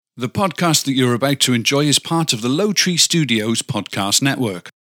The podcast that you're about to enjoy is part of the Low Tree Studios podcast network.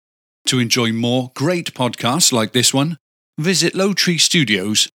 To enjoy more great podcasts like this one, visit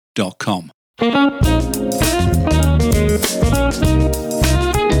lowtreestudios.com.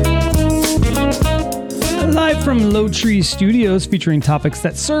 Live from Low Tree Studios, featuring topics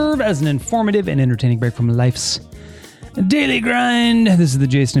that serve as an informative and entertaining break from life's daily grind. This is the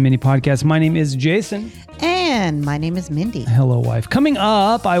Jason and Mindy podcast. My name is Jason. And my name is Mindy. Hello, wife. Coming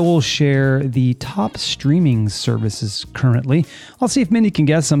up, I will share the top streaming services currently. I'll see if Mindy can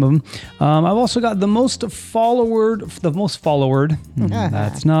guess some of them. I've also got the most followed,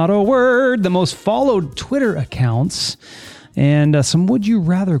 that's not a word, the most followed Twitter accounts. And some would you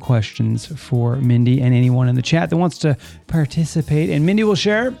rather questions for Mindy and anyone in the chat that wants to participate. And Mindy will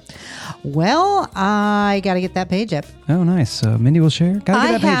share. Well, I got to get that page up. Oh, nice. Mindy will share.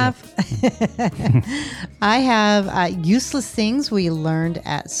 Got to get that page up. I have useless things we learned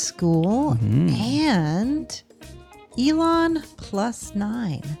at school and Elon plus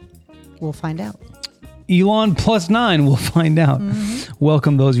 9. We'll find out. Elon plus 9, we'll find out.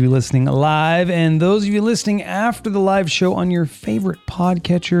 Welcome those of you listening live and those of you listening after the live show on your favorite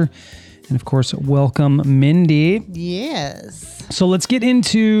podcatcher. And of course, welcome Mindy. Yes. So let's get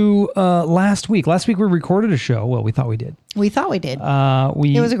into last week. Last week we recorded a show. Well, we thought we did.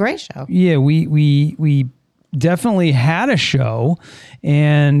 It was a great show. Yeah, we definitely had a show,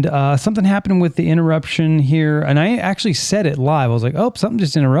 and something happened with the interruption here, and I actually said it live. I was like, oh, something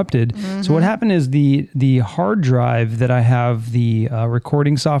just interrupted. So what happened is the hard drive that I have the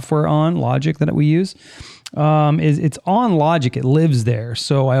recording software on, Logic, that we use, it's on Logic. It lives there.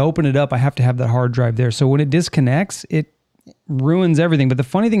 So I open it up. I have to have that hard drive there. So when it disconnects, it ruins everything. But the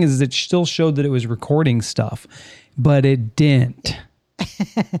funny thing is it still showed that it was recording stuff, but it didn't.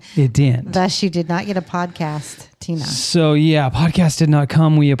 It didn't. Thus, you did not get a podcast, Tina. So yeah, podcast did not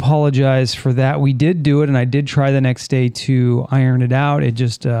come. We apologize for that. We did do it, and I did try the next day to iron it out. It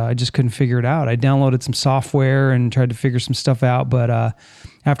just I just couldn't figure it out. I downloaded some software and tried to figure some stuff out, but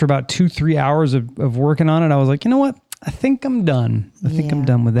after about 2-3 hours of working on it, I was like, you know what? I think I'm done. I think I'm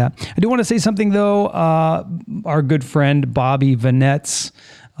done with that. I do want to say something though. Our good friend Bobby Vanetz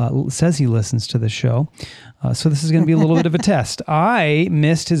says he listens to the show. So this is going to be a little bit of a test. I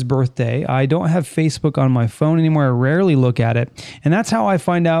missed his birthday. I don't have Facebook on my phone anymore. I rarely look at it. And that's how I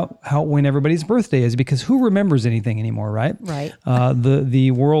find out when everybody's birthday is, because who remembers anything anymore, right? Right. The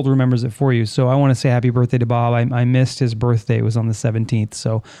world remembers it for you. So I want to say happy birthday to Bob. I missed his birthday. It was on the 17th.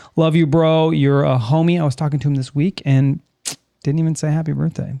 So love you, bro. You're a homie. I was talking to him this week and didn't even say happy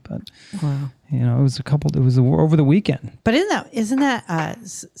birthday. But wow. You know, it was over the weekend. But isn't that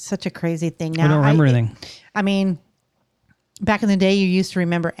such a crazy thing? Now, I don't remember anything. I mean, back in the day, you used to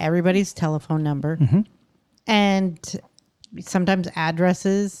remember everybody's telephone number and sometimes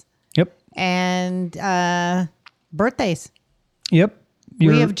addresses. Yep. And birthdays. Yep.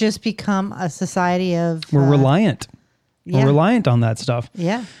 We have just become a society of... We're reliant. Yeah. We're reliant on that stuff.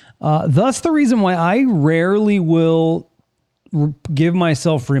 Yeah. Thus the reason why I rarely will give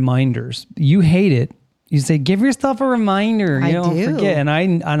myself reminders. You hate it. You say, give yourself a reminder. You don't forget. And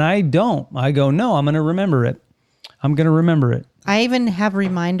I don't. I go, no, I'm going to remember it. I'm going to remember it. I even have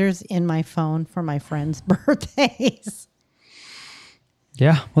reminders in my phone for my friends' birthdays.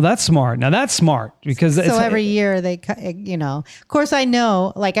 Yeah. Well, that's smart. Now that's smart because so every year they, of course I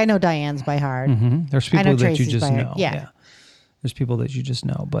know Diane's by heart. There's people that you just know. Yeah. There's people that you just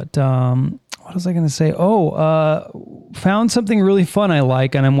know. But what was I going to say? Found something really fun I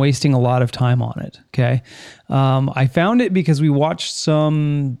like, and I'm wasting a lot of time on it. Okay. I found it because we watched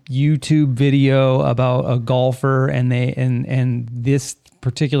some YouTube video about a golfer, and this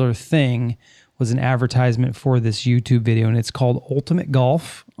particular thing was an advertisement for this YouTube video, and it's called Ultimate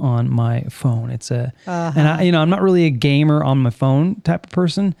Golf on my phone. It's and I'm not really a gamer on my phone type of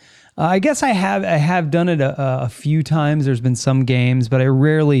person. I guess I have done it a few times. There's been some games, but I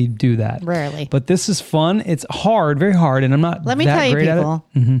rarely do that. Rarely. But this is fun. It's hard, very hard, and I'm not Let me that tell you, great people,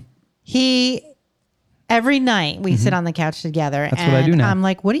 at it. Every night we sit on the couch together. That's what I do now. I'm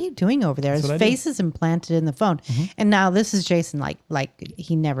like, what are you doing over there? His face is implanted in the phone. And now this is Jason, like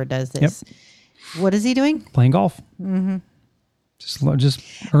he never does this. Yep. What is he doing? Playing golf. Just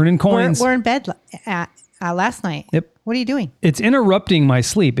earning coins. We're in bed last night. Yep. What are you doing? It's interrupting my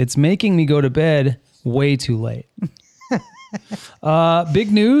sleep. It's making me go to bed way too late.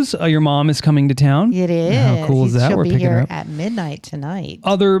 Big news. Your mom is coming to town. It is. How cool is that? She'll We're be picking her here up at midnight tonight.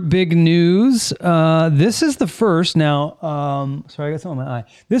 Other big news. This is the first. Now, sorry, I got something on my eye.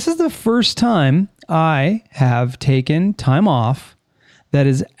 This is the first time I have taken time off that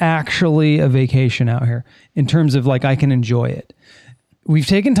is actually a vacation out here in terms of like I can enjoy it. we've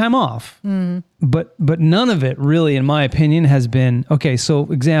taken time off, but none of it really, in my opinion, has been okay.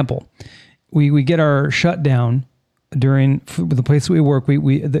 So example, we get our shutdown during the place we work.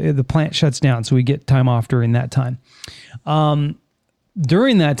 The plant shuts down, so we get time off during that time.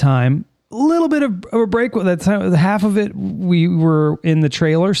 During that time, a little bit of a break. That time, half of it we were in the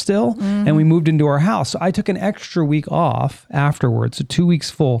trailer still, and we moved into our house. So I took an extra week off afterwards, so 2 weeks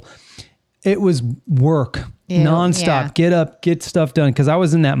full. It was work nonstop. Yeah. Get up, get stuff done, because I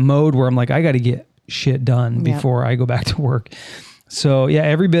was in that mode where I'm like, I got to get shit done before I go back to work. So yeah,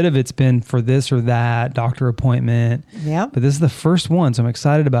 every bit of it's been for this or that doctor appointment. Yeah, but this is the first one, so I'm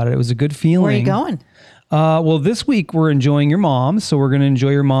excited about it. It was a good feeling. Where are you going? Well, this week we're enjoying your mom, so we're going to enjoy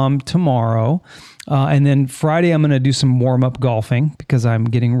your mom tomorrow. And then Friday I'm going to do some warm-up golfing because I'm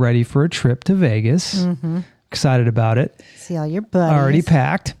getting ready for a trip to Vegas. Excited about it. See all your buddies. Already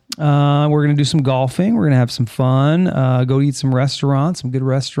packed. We're going to do some golfing. We're going to have some fun, go eat some restaurants, some good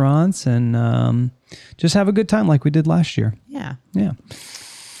restaurants, and just have a good time like we did last year. Yeah. Yeah.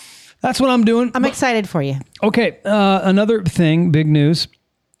 That's what I'm doing. I'm excited for you. Okay. Another thing, big news.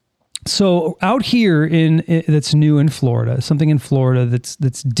 So out here that's new in Florida, something in Florida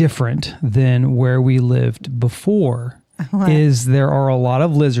that's different than where we lived before is there are a lot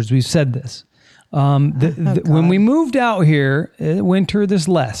of lizards. We've said this. When we moved out here, winter, there's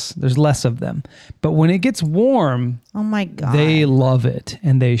less of them. But when it gets warm, oh my God, they love it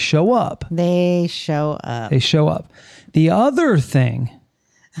and they show up. They show up. The other thing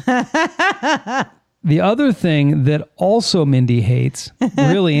that also Mindy hates,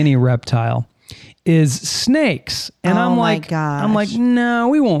 really any reptile, is snakes. And I'm like, no,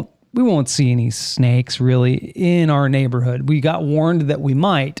 we won't see any snakes really in our neighborhood. We got warned that we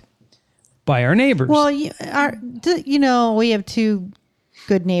might by our neighbors. Well, we have two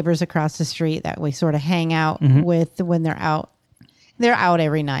good neighbors across the street that we sort of hang out with when they're out. They're out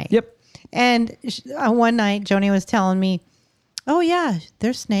every night. Yep. And one night, Joni was telling me, oh yeah,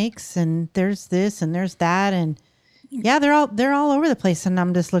 there's snakes and there's this and there's that, and yeah, they're all over the place. And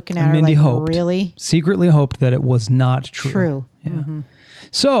I'm just looking at her Mindy like, really? Secretly hoped that it was not true. Yeah.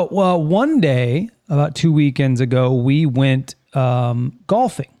 So, one day, about 2 weekends ago, we went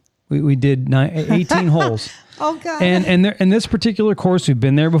golfing. We did 18 holes. Oh God! And in this particular course, we've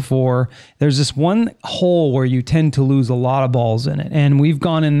been there before. There's this one hole where you tend to lose a lot of balls in it, and we've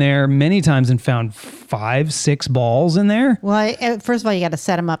gone in there many times and found 5-6 balls in there. Well, first of all, you got to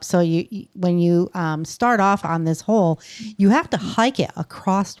set them up. So when you start off on this hole, you have to hike it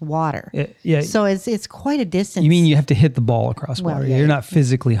across water. Yeah. So it's quite a distance. You mean you have to hit the ball across water? Yeah. You're not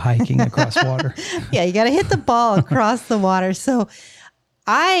physically hiking across water. Yeah, you got to hit the ball across the water. So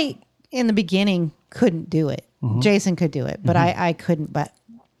I, in the beginning, couldn't do it. Jason could do it, but I couldn't. But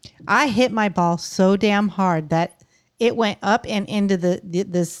I hit my ball so damn hard that it went up and into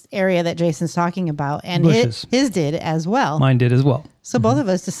this area that Jason's talking about, and his did as well. Mine did as well. So both of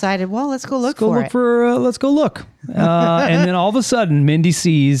us decided, well, let's go look for it. Let's go look. And then all of a sudden, Mindy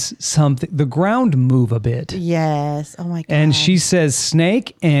sees something, the ground move a bit. Yes. Oh my God. And she says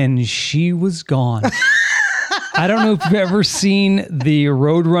snake, and she was gone. I don't know if you've ever seen the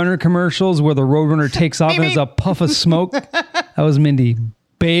Roadrunner commercials where the Roadrunner takes off and there's a puff of smoke. That was Mindy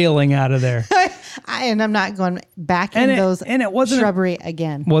bailing out of there. And I'm not going back in those shrubbery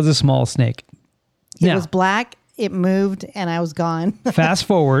again. It was a small snake. It was black. It moved and I was gone. Fast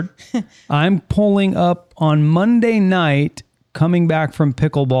forward. I'm pulling up on Monday night, coming back from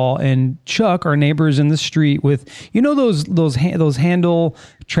pickleball, and Chuck, our neighbors in the street, with those handle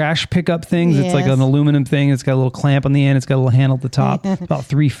trash pickup things. Yes. It's like an aluminum thing. It's got a little clamp on the end. It's got a little handle at the top, about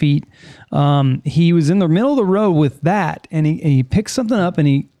 3 feet. He was in the middle of the road with that, and he picks something up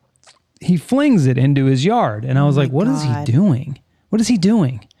and he flings it into his yard. And I was like, "What is he doing? What is he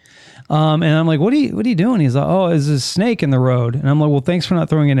doing?" And I'm like, what are you doing? He's like, "Oh, there's a snake in the road." And I'm like, "Well, thanks for not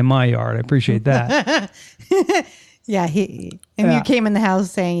throwing it in my yard. I appreciate that." Yeah, you came in the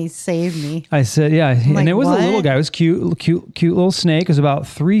house saying he saved me. I said, yeah, and it was a little guy. It was cute little snake. It was about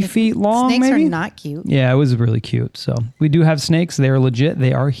 3 feet long. Snakes maybe? Are not cute. Yeah, it was really cute. So we do have snakes. They are legit.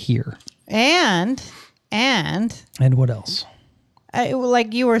 They are here. And what else?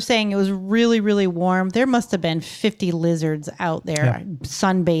 Like you were saying, it was really, really warm. There must have been 50 lizards out there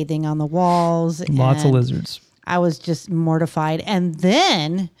sunbathing on the walls. Lots of lizards. I was just mortified. And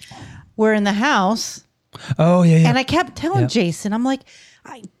then we're in the house. Oh, yeah. And I kept telling Jason, I'm like,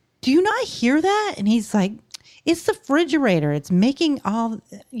 do you not hear that? And he's like, it's the refrigerator. It's making all,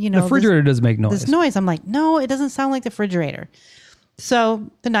 The refrigerator does make noise. This noise. I'm like, no, it doesn't sound like the refrigerator.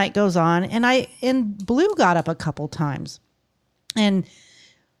 So the night goes on, and Blue got up a couple times. And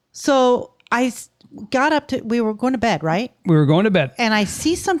so got up we were going to bed, right? We were going to bed. And I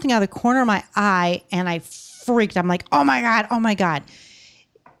see something out of the corner of my eye and I freaked. I'm like, oh my God.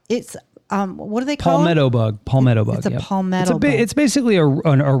 It's, what do they call it? Palmetto bug. It's a palmetto bug. It's basically a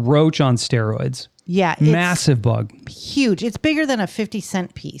roach on steroids. Yeah. Massive bug. Huge. It's bigger than a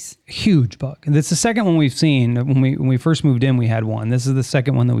 50-cent piece. Huge bug. And it's the second one we've seen. When we first moved in, we had one. This is the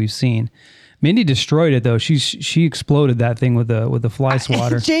second one that we've seen. Mindy destroyed it though. She exploded that thing with the fly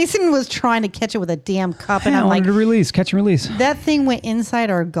swatter. Jason was trying to catch it with a damn cup, and I I'm like, to catch and release. That thing went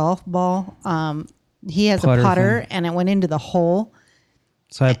inside our golf ball. He has a putter, and it went into the hole.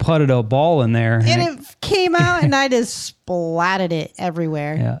 So I putted a ball in there, and it came out, and I just splatted it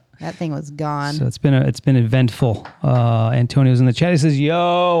everywhere. Yeah, that thing was gone. So it's been eventful. Antonio's in the chat. He says,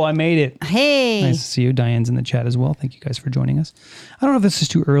 "Yo, I made it." Hey, nice to see you. Diane's in the chat as well. Thank you guys for joining us. I don't know if this is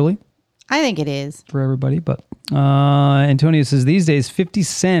too early. I think it is for everybody, but Antonio says these days 50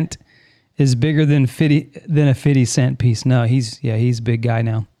 cent is bigger than a 50 cent piece. No, he's a big guy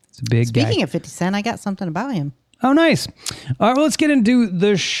now. It's a big guy. Speaking of 50 cent, I got something about him. Oh, nice. All right, well, let's get into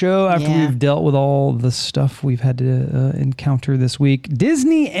the show after we've dealt with all the stuff we've had to encounter this week.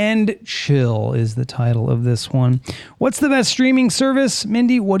 Disney and Chill is the title of this one. What's the best streaming service?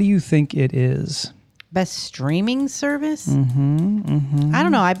 Mindy, what do you think it is? Best streaming service? I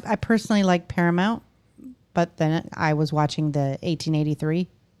don't know. I personally like Paramount, but then I was watching the 1883.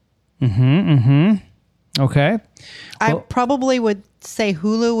 Okay. I probably would say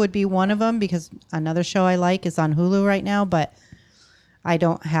Hulu would be one of them because another show I like is on Hulu right now, but I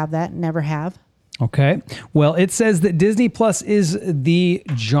don't have that, never have. Okay. Well, it says that Disney Plus is the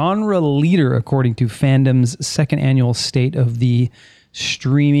genre leader according to Fandom's second annual State of the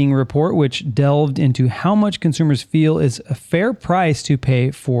Streaming report, which delved into how much consumers feel is a fair price to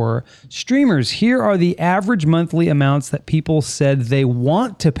pay for streamers. Here are the average monthly amounts that people said they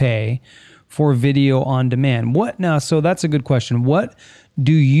want to pay for video on demand. So that's a good question. What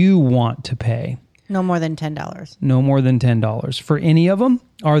do you want to pay? No more than $10. No more than $10 for any of them?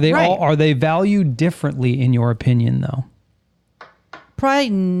 Are they valued differently in your opinion though? Probably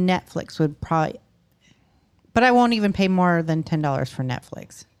Netflix would probably. But I won't even pay more than $10 for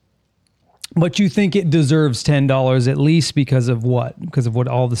Netflix. But you think it deserves $10 at least because of what? Because of what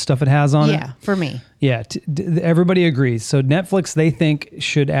all the stuff it has on it? Yeah, for me. Yeah, everybody agrees. So Netflix, they think,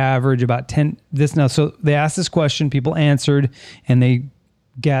 should average about 10. So they asked this question, people answered, and they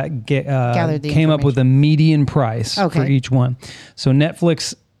came up with a median price for each one. So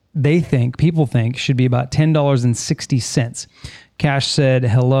Netflix, people think, should be about $10.60. Cash said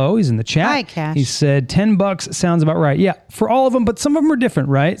hello. He's in the chat. Hi, Cash. He said $10 sounds about right. Yeah, for all of them, but some of them are different,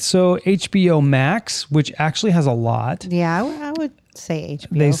 right? So HBO Max, which actually has a lot. Yeah, I would say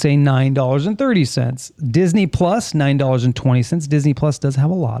HBO. They say $9.30. Disney Plus, $9.20. Disney Plus does have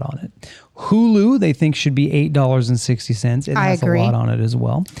a lot on it. Hulu, they think should be $8.60. It has a lot on it as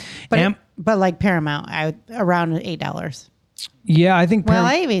well. But like Paramount, around $8. Yeah, I think.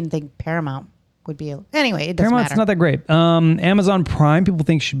 I even think Paramount would be anyway. It doesn't Paramount's matter. not that great. Amazon Prime, people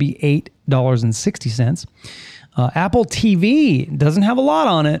think should be $8.60. Apple TV doesn't have a lot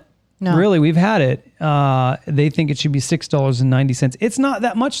on it. No, really, we've had it. They think it should be $6.90. It's not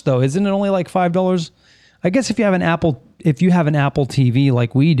that much though, isn't it? Only like $5. I guess if you have an Apple TV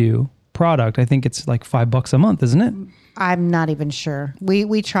like we do product, I think it's like $5 a month, isn't it? I'm not even sure.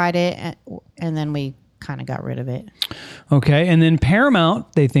 We tried it and then we kind of got rid of it. Okay, and then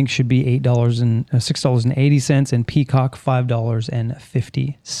Paramount they think should be $6.80, and Peacock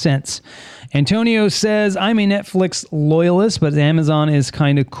 $5.50. Antonio says, I'm a Netflix loyalist, but Amazon is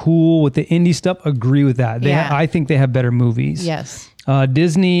kind of cool with the indie stuff. Agree with that. I think they have better movies. Yes.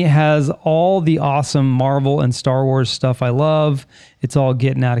 Disney has all the awesome Marvel and Star Wars stuff I love. It's all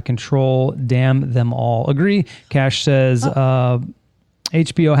getting out of control. Damn them all. Agree. Cash says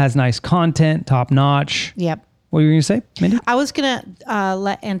HBO has nice content, top notch. Yep. What were you going to say, Mindy? I was going to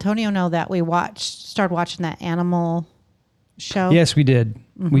let Antonio know that we started watching that animal show. Yes, we did.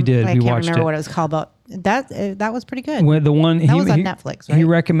 Mm-hmm. We did. I can't remember what it was called, but that was pretty good. The one that was on Netflix, right? He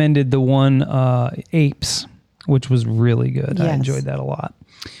recommended the one Apes, which was really good. Yes. I enjoyed that a lot.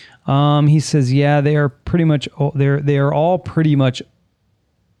 He says, they are pretty much they are all pretty much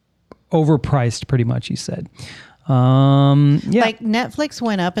overpriced. Pretty much, he said. Like Netflix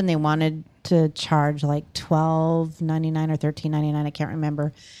went up and they wanted to charge like $12.99 or $13.99. I can't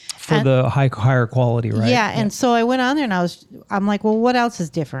remember for the higher quality, right? Yeah, and so I went on there and I'm like, well, what else is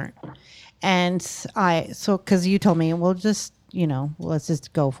different? And because you told me, well, just let's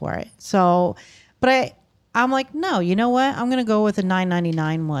just go for it. So, but I'm like, no, you know what? I'm gonna go with the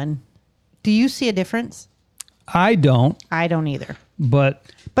 $9.99 one. Do you see a difference? I don't. I don't either. But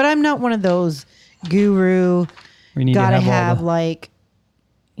I'm not one of those guru. we need Gotta to have all like,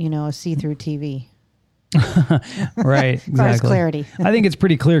 a see-through TV. right. As far as Exactly. clarity. I think it's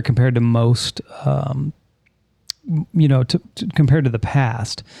pretty clear compared to most, compared to the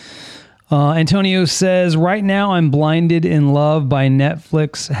past. Antonio says, right now I'm blinded in love by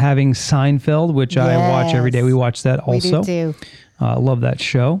Netflix having Seinfeld, which I watch every day. We watch that also. We do too. Love that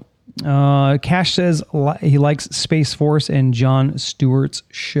show. Cash says he likes Space Force and Jon Stewart's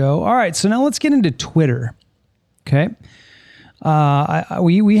show. All right, so now let's get into Twitter. Okay.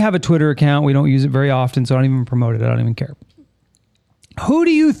 We have a Twitter account. We don't use it very often, so I don't even promote it. I don't even care. Who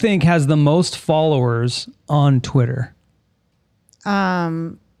do you think has the most followers on Twitter?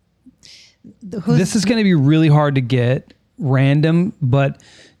 This is going to be really hard to get random, but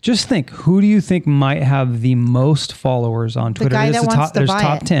just think, who do you think might have the most followers on Twitter? The guy that wants to buy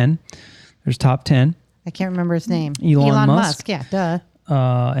top it. 10. There's top 10. I can't remember his name. Elon Musk. Yeah, duh.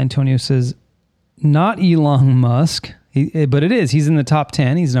 Antonio says, not Elon Musk, but it is. He's in the top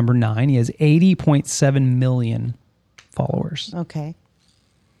 10. He's number 9. He has 80.7 million followers. Okay.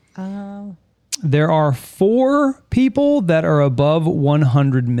 There are 4 people that are above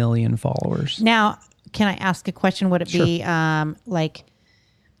 100 million followers. Now, can I ask a question? Would it be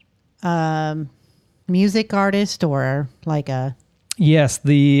music artist or like a... Yes,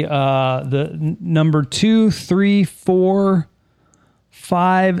 the number 2, 3, 4,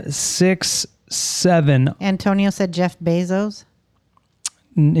 5, 6, 7. Antonio said Jeff Bezos.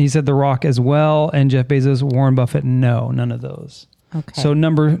 He said The Rock as well, and Jeff Bezos, Warren Buffett. No, none of those. Okay. So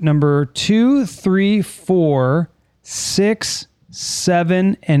number 2, 3, 4, 6,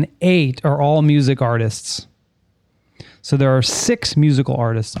 7, and 8 are all music artists. So there are 6 musical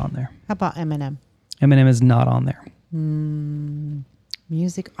artists on there. How about Eminem? Eminem is not on there.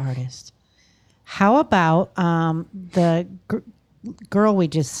 Music artist. How about the girl we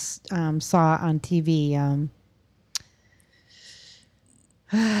just saw on TV?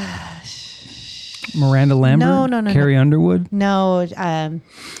 Miranda Lambert? No. Carrie Underwood? No,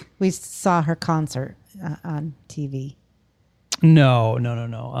 we saw her concert on TV. No. Not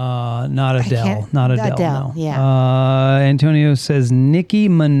Adele. can't- Not Adele. Adele, No. yeah. Antonio says Nicki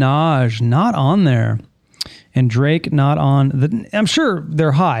Minaj, not on there. And Drake, not on. I'm sure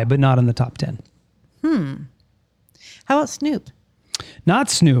they're high, but not in the top 10. How about Snoop? Not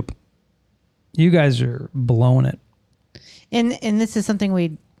Snoop. You guys are blowing it. And this is something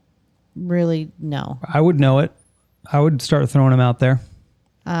we really know. I would know it. I would start throwing them out there.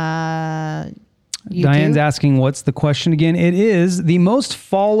 Diane's asking, what's the question again? It is the most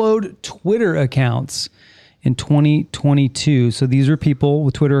followed Twitter accounts in 2022. So these are people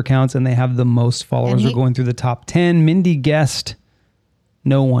with Twitter accounts and they have the most followers. We're going through the top 10. Mindy guessed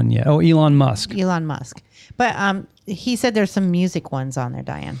no one yet. Oh, Elon Musk. Elon Musk. But he said there's some music ones on there,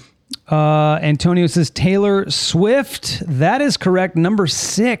 Diane. Antonio says Taylor Swift. That is correct. Number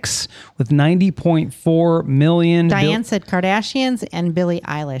 6 with 90.4 million. Diane said Kardashians and Billie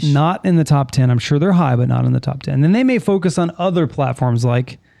Eilish. Not in the top 10. I'm sure they're high, but not in the top 10. Then they may focus on other platforms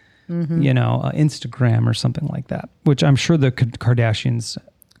like, Instagram or something like that, which I'm sure the Kardashians.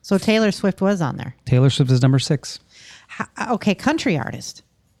 So Taylor Swift was on there. Taylor Swift is number 6. Okay, country artist.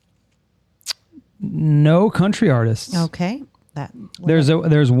 No country artists. Okay.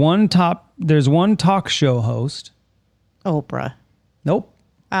 There's one talk show host. Oprah. Nope.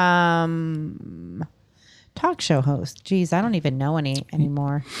 Talk show host. Geez, I don't even know any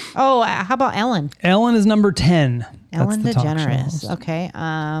anymore. Oh, how about Ellen? Ellen is number 10. Ellen That's the talk show DeGeneres. host. Okay.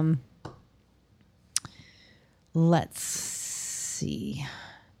 Let's see.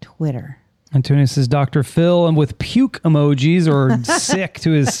 Twitter. Antonio says Dr. Phil, and with puke emojis or sick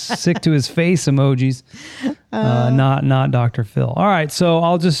to his face emojis. Not Dr. Phil. All right, so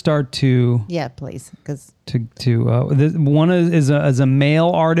I'll just start to Please, because one is a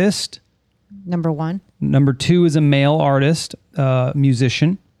male artist. number 1. Number 2 is a male artist,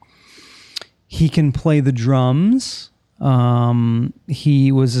 musician. He can play the drums.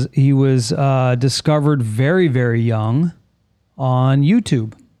 He was discovered very, very young on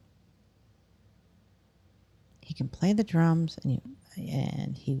YouTube. He can play the drums,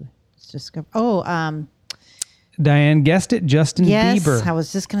 and he was discovered. Oh, Diane guessed it. Justin yes, Bieber. I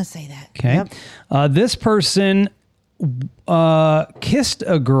was just gonna say that. Okay. Yep. This person kissed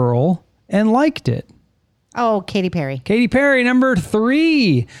a girl and liked it. Oh, Katy Perry. Katy Perry, number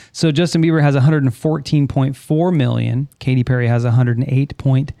 3. So Justin Bieber has 114.4 million. Katy Perry has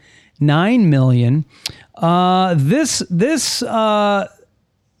 108.9 million.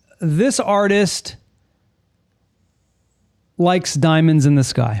 This artist likes diamonds in the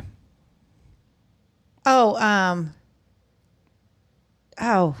sky. Oh,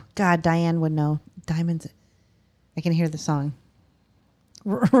 God, Diane would know. Diamonds. I can hear the song.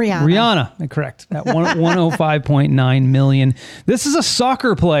 Rihanna, correct. At 105.9 million. This is a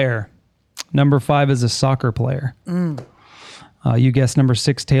soccer player. Number 5 is a soccer player. You guessed number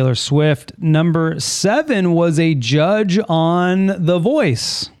 6, Taylor Swift. Number 7 was a judge on The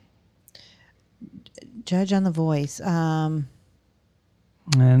Voice. Judge on The Voice. And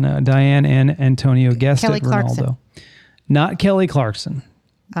Diane and Antonio guessed Kelly it. Clarkson. Ronaldo. Not Kelly Clarkson.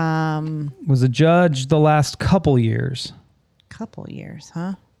 Was a judge the last couple years. Couple years,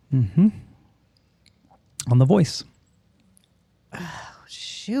 huh? Mm-hmm. On The Voice. Oh,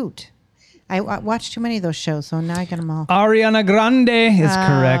 shoot. I watched too many of those shows, so now I got them all. Ariana Grande is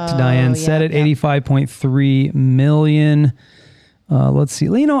correct. Diane said it. 85.3 million. Let's see.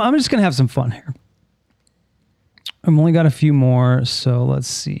 You know, I'm just going to have some fun here. I've only got a few more, so let's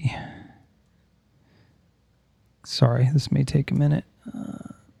see. Sorry, this may take a minute.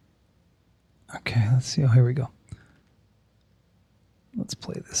 Okay, let's see. Oh, here we go. Let's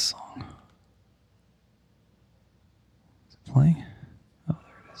play this song. Is it playing? Oh,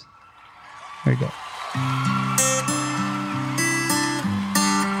 there it is. There you go.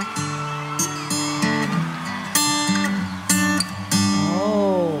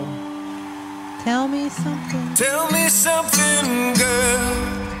 Oh. Tell me something. Tell me something, girl.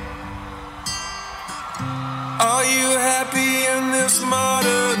 Are you happy in this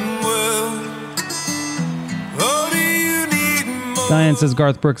modern world? Or do you need more? Diane says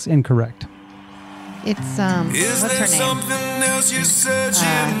Garth Brooks incorrect. It's Is what's there her name? something else you're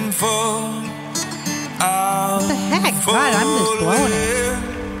searching for? What the heck? God, I'm just blowing it.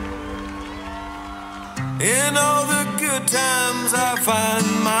 In all the good times I find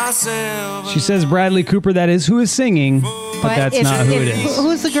myself. She says Bradley Cooper. That is who is singing, but that's it's- not who it is.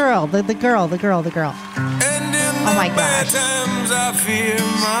 Who's the girl? The girl. And in Oh my the bad gosh. times I fear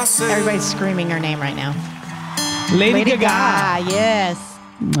myself. Everybody's screaming her name right now. Lady Gaga. Yes.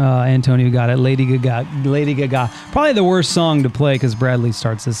 Antonio got it. Lady Gaga. Lady Gaga. Probably the worst song to play because Bradley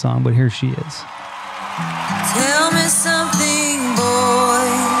starts this song, but here she is. Tell me something, boy.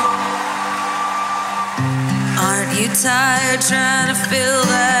 Aren't you tired trying to fill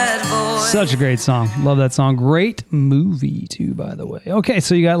that void? Such a great song. Love that song. Great movie, too, by the way. Okay,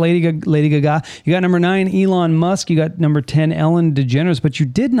 so you got Lady Gaga. You got number 9, Elon Musk. You got number 10, Ellen DeGeneres, but you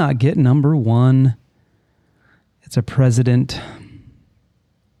did not get number 1. It's a president.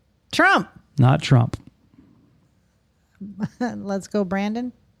 Trump. Not Trump. Let's go,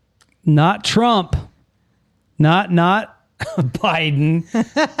 Brandon. Not Trump. Not Biden.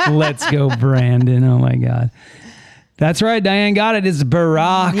 Let's go, Brandon. Oh, my God. That's right. Diane got it. It's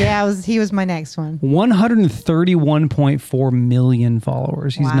Barack. Yeah, he was my next one. 131.4 million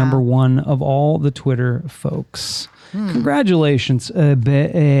followers. He's Wow. number 1 of all the Twitter folks. Congratulations,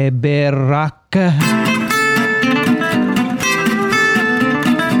 Barack.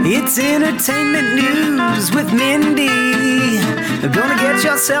 It's entertainment news with Mindy. Gonna get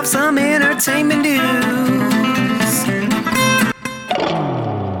yourself some entertainment news.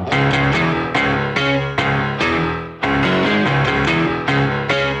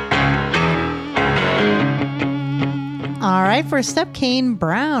 All right, first up, Kane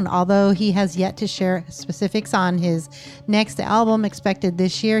Brown. Although he has yet to share specifics on his next album expected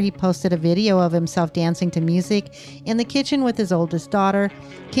this year, he posted a video of himself dancing to music in the kitchen with his oldest daughter,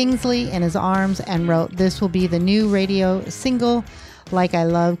 Kingsley, in his arms, and wrote, "This will be the new radio single, Like I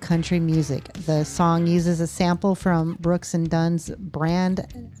Love Country Music." The song uses a sample from Brooks and Dunn's brand,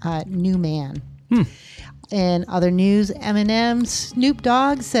 New Man. In other news, Eminem, Snoop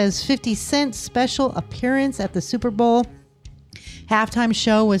Dogg says 50 Cent special appearance at the Super Bowl halftime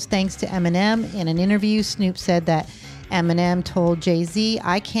show was thanks to Eminem. In an interview, Snoop said that Eminem told Jay-Z,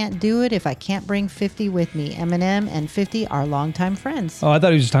 "I can't do it if I can't bring 50 with me." Eminem and 50 are longtime friends. Oh, I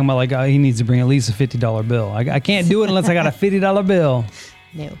thought he was just talking about like he needs to bring at least a $50 bill. I can't do it unless I got a $50 bill.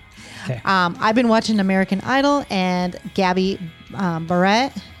 No. Okay. I've been watching American Idol, and Gabby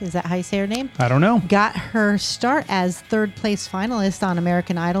Barrett, is that how you say her name? I don't know. Got her start as third place finalist on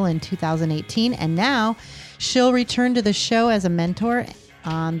American Idol in 2018, and now she'll return to the show as a mentor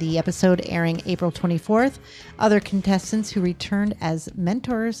on the episode airing April 24th. Other contestants who returned as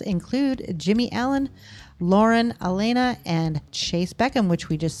mentors include Jimmy Allen, Lauren Elena, and Chase Beckham, which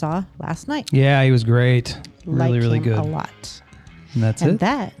we just saw last night. Yeah, he was great. Really, Like really him good. a lot. And that's And it.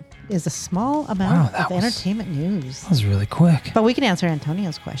 that is a small amount that of was- entertainment news. That was really quick. But we can answer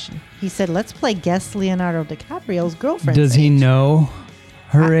Antonio's question. He said, let's play guess Leonardo DiCaprio's girlfriend. Does he know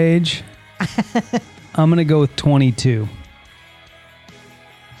her age? I'm going to go with 22.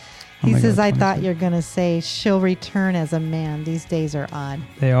 He says, I thought you're going to say she'll return as a man. These days are odd.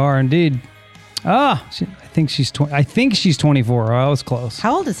 They are indeed. I think she's 20. I think she's 24. I was close.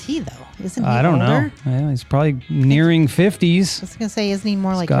 How old is he, though? Isn't he I don't older? know. Yeah, he's probably nearing 50s. I was going to say, isn't he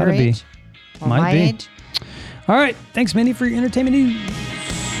more like gotta your be. age? Or Might my be. age? All right. Thanks, Mindy, for your entertainment news.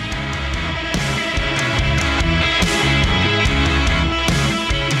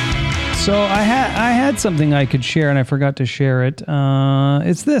 So I had something I could share and I forgot to share it.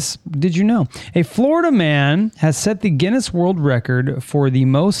 It's this. Did you know? A Florida man has set the Guinness World Record for the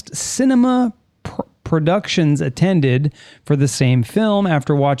most cinema productions attended for the same film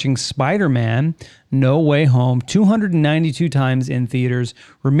after watching Spider-Man No Way Home 292 times in theaters.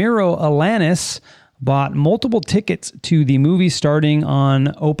 Ramiro Alanis bought multiple tickets to the movie starting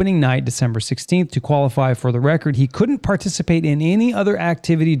on opening night, December 16th, to qualify for the record. He couldn't participate in any other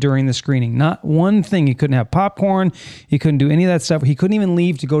activity during the screening. Not one thing. He couldn't have popcorn. He couldn't do any of that stuff. He couldn't even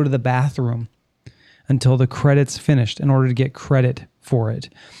leave to go to the bathroom until the credits finished in order to get credit for it.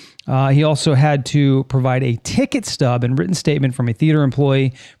 He also had to provide a ticket stub and written statement from a theater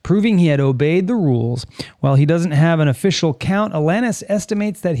employee proving he had obeyed the rules. While he doesn't have an official count, Alanis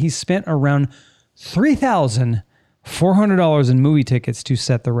estimates that he spent around $3,400 in movie tickets to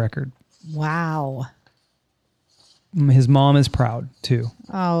set the record. Wow. His mom is proud too.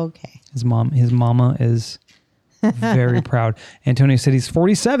 Oh, okay. His mama is very proud. Antonio said he's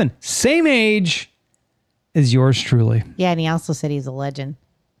 47, same age as yours truly. Yeah, and he also said he's a legend.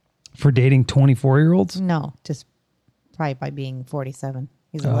 For dating 24-year-olds? No, just probably by being 47.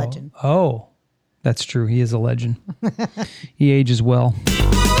 He's a legend. Oh, that's true. He is a legend. He ages well.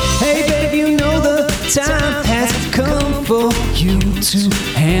 Hey, babe, you know the time has come for you to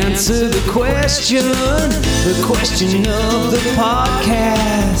answer the question of the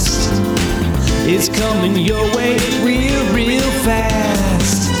podcast is coming your way real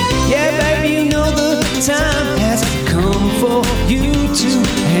fast. Yeah, babe, you know the time has come for you to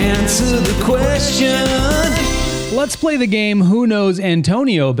answer the question. Let's play the game Who Knows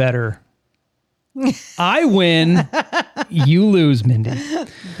Antonio Better? I win, you lose, Mindy.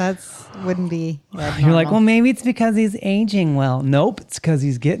 That's wouldn't be. You're like, well, maybe it's because he's aging well. Nope, it's because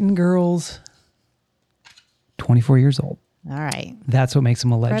he's getting girls 24 years old. All right. That's what makes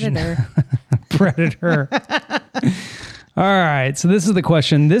him a legend. Predator. Predator. All right, so this is the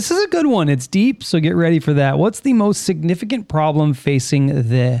question. This is a good one. It's deep, so get ready for that. What's the most significant problem facing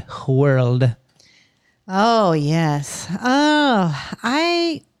the world? Oh, yes.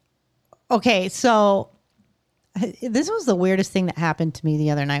 Okay, so this was the weirdest thing that happened to me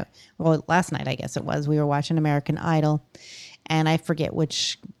the other night. Well, last night, I guess it was. We were watching American Idol, and I forget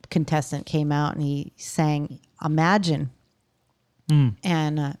which contestant came out, and he sang Imagine.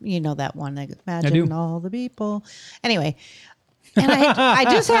 And you know that one, like, Imagine all the people. Anyway, and I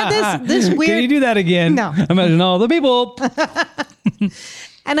just had this weird... Can you do that again? No. Imagine all the people.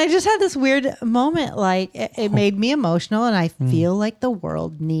 And I just had this weird moment, like it made me emotional, and I feel like the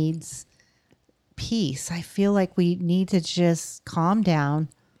world needs peace. I feel like we need to just calm down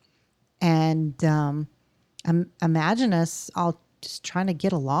and imagine us all just trying to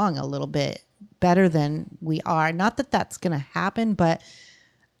get along a little bit better than we are. Not that that's going to happen, but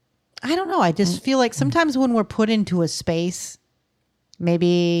I don't know. I just feel like sometimes when we're put into a space,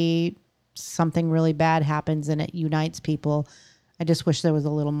 maybe something really bad happens and it unites people. I just wish there was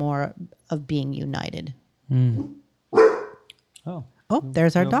a little more of being united. Oh,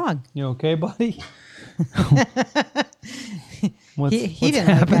 there's our dog. You okay, buddy? What's He didn't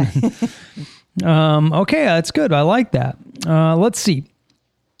happening? like that. Okay, that's good. I like that. Let's see.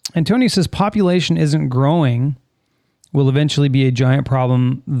 Antonio says population isn't growing. Will eventually be a giant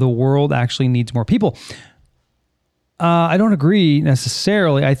problem. The world actually needs more people. I don't agree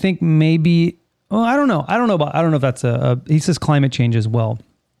necessarily. I think maybe. Well, I don't know. I don't know if that's he says climate change as well.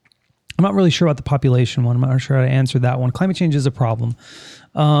 I'm not really sure about the population one. I'm not sure how to answer that one. Climate change is a problem.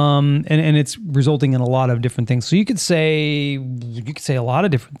 And it's resulting in a lot of different things. So you could say a lot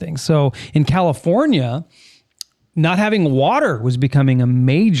of different things. So in California, not having water was becoming a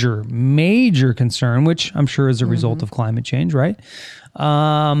major, major concern, which I'm sure is a result of climate change, right?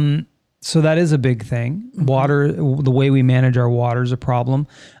 So that is a big thing. Water, the way we manage our water is a problem.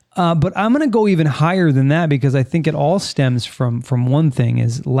 But I'm going to go even higher than that because I think it all stems from one thing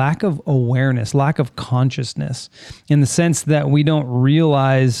is lack of awareness, lack of consciousness in the sense that we don't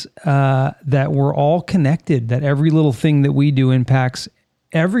realize that we're all connected, that every little thing that we do impacts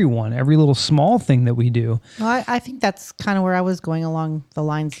everyone, every little small thing that we do. Well, I think that's kind of where I was going along the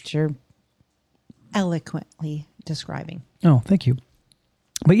lines that you're eloquently describing. Oh, thank you.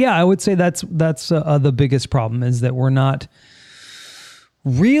 But yeah, I would say that's the biggest problem is that we're not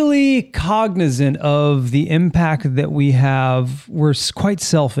really cognizant of the impact that we have. We're quite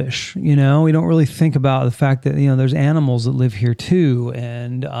selfish, we don't really think about the fact that, there's animals that live here too.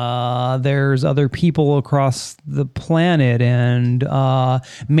 And there's other people across the planet. And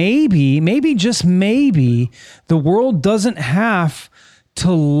maybe, just maybe, the world doesn't have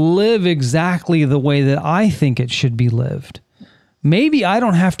to live exactly the way that I think it should be lived. Maybe I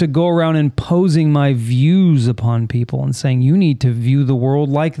don't have to go around imposing my views upon people and saying, you need to view the world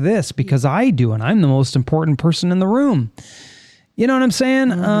like this because I do, and I'm the most important person in the room. You know what I'm saying?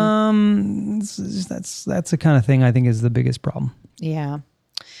 That's the kind of thing I think is the biggest problem. Yeah.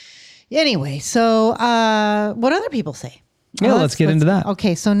 Anyway, so what other people say? Yeah, let's get into that.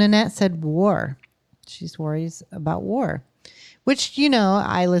 Okay, so Nanette said war. She's worried about war. Which,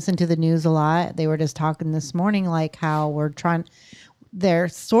 I listen to the news a lot. They were just talking this morning, like how they're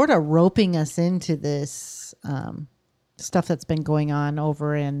sort of roping us into this stuff that's been going on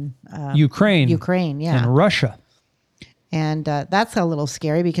over in Ukraine, yeah. And Russia. And that's a little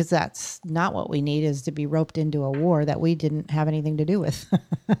scary because that's not what we need, is to be roped into a war that we didn't have anything to do with.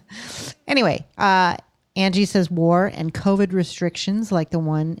 Anyway, Angie says war and COVID restrictions like the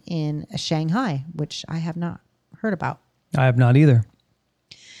one in Shanghai, which I have not heard about. I have not either.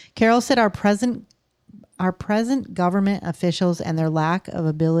 Carol said our present government officials and their lack of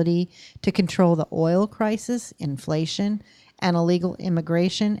ability to control the oil crisis, inflation, and illegal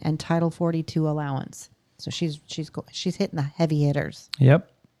immigration and Title 42 allowance. So she's hitting the heavy hitters.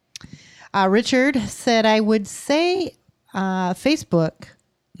 Yep. Richard said, I would say Facebook,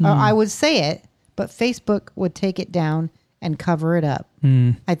 or I would say it, but Facebook would take it down and cover it up.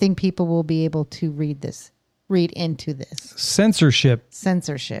 I think people will be able to read into this. Censorship.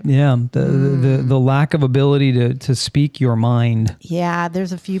 Yeah. The lack of ability to speak your mind. Yeah.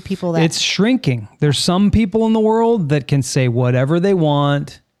 There's a few people that... It's shrinking. There's some people in the world that can say whatever they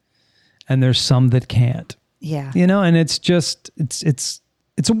want, and there's some that can't. Yeah. And it's just, this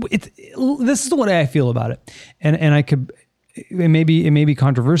is the way I feel about it. And I could... It may be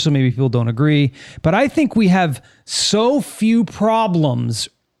controversial. Maybe people don't agree, but I think we have so few problems,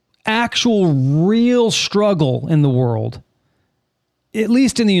 actual real struggle in the world, at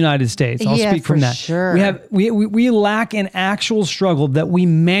least in the United States. I'll speak from that. Sure. We lack an actual struggle that we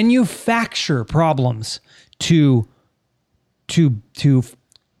manufacture problems to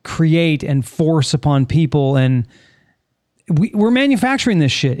create and force upon people, and we're manufacturing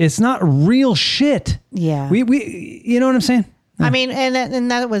this shit. It's not real shit. Yeah. We you know what I'm saying? I mean, and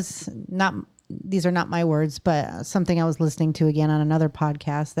that was not, these are not my words, but something I was listening to again on another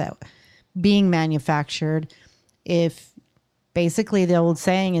podcast, that being manufactured, if basically the old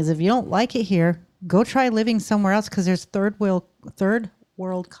saying is, if you don't like it here, go try living somewhere else, because there's third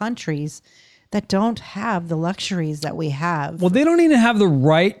world countries that don't have the luxuries that we have. Well, they don't even have the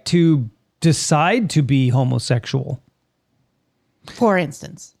right to decide to be homosexual. For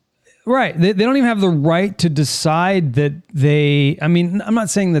instance. Right. They don't even have the right to decide that I'm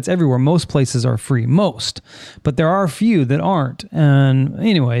not saying that's everywhere. Most places are free. Most. But there are a few that aren't. And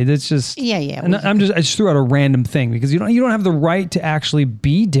anyway, that's just... Yeah. And I just threw out a random thing, because you don't have the right to actually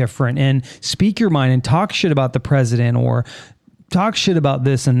be different and speak your mind and talk shit about the president or talk shit about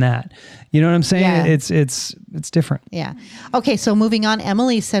this and that. You know what I'm saying? Yeah. It's different. Yeah. Okay, so moving on,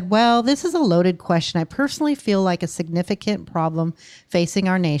 Emily said, well, this is a loaded question. I personally feel like a significant problem facing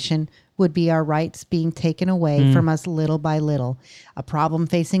our nation would be our rights being taken away from us little by little. A problem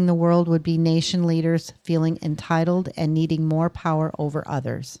facing the world would be nation leaders feeling entitled and needing more power over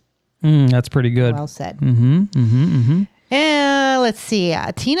others. That's pretty good. Well said. Let's see.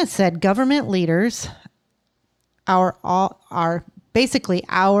 Tina said government leaders are basically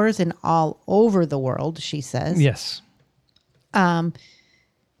ours and all over the world, she says. Yes. I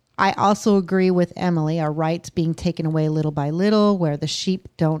also agree with Emily, our rights being taken away little by little, where the sheep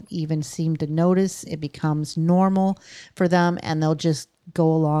don't even seem to notice. It becomes normal for them, and they'll just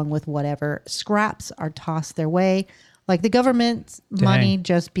go along with whatever scraps are tossed their way. Like the government's money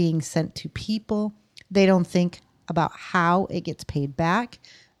just being sent to people. They don't think about how it gets paid back.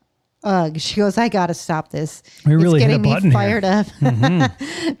 She goes, I got to stop this. We really it's hit a getting button me fired here. up.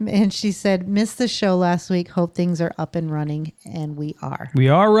 And she said, missed the show last week. Hope things are up and running. And we are. We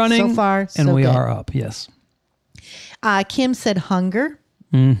are running. So far, so and we good. are up, yes. Kim said hunger.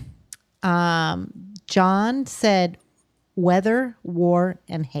 John said weather, war,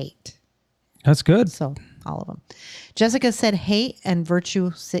 and hate. That's good. So all of them. Jessica said hate and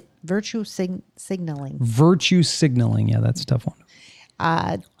virtue signaling. Virtue signaling. Yeah, that's a tough one.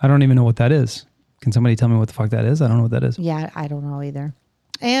 I don't even know what that is. Can somebody tell me what the fuck that is? I don't know what that is. Yeah, I don't know either.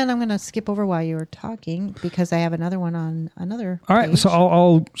 And I'm going to skip over while you were talking because I have another one on another. All right, page. so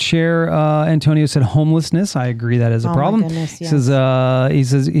I'll share. Antonio said homelessness. I agree that is a problem. My goodness, He yes.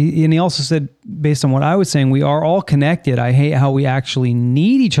 says, and he also said, based on what I was saying, we are all connected. I hate how we actually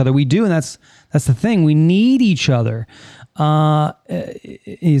need each other. We do, and that's the thing. We need each other.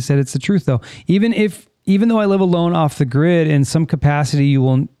 He said it's the truth though. Even though I live alone off the grid in some capacity,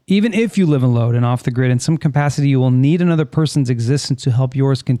 even if you live alone and off the grid in some capacity, you will need another person's existence to help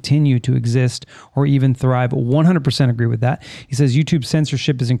yours continue to exist or even thrive. 100% agree with that. He says YouTube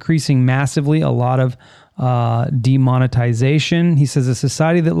censorship is increasing massively. A lot of demonetization. He says a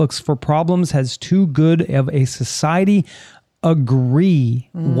society that looks for problems has too good of a society.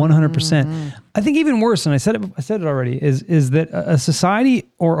 Agree 100%. I think even worse, and I said it already, is that a society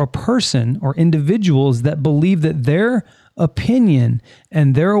or a person or individuals that believe that their opinion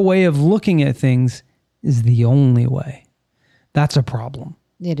and their way of looking at things is the only way. That's a problem.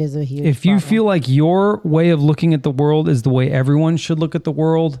 It is a huge If you problem. feel like your way of looking at the world is the way everyone should look at the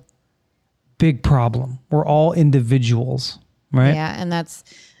world, big problem. We're all individuals, right? Yeah, and that's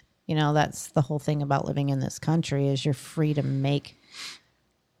the whole thing about living in this country is you're free to make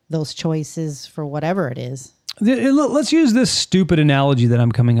those choices for whatever it is. Let's use this stupid analogy that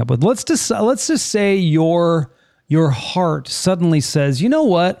I'm coming up with. Let's just say your heart suddenly says, you know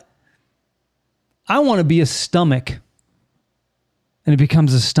what? I want to be a stomach. And it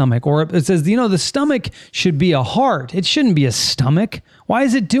becomes a stomach. Or it says, the stomach should be a heart. It shouldn't be a stomach. Why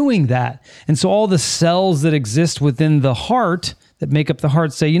is it doing that? And so all the cells that exist within the heart that make up the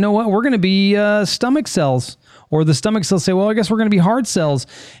heart say, you know what, we're going to be stomach cells. Or the stomach cells say, well, I guess we're going to be heart cells.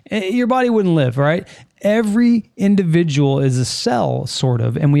 Your body wouldn't live, right? Every individual is a cell, sort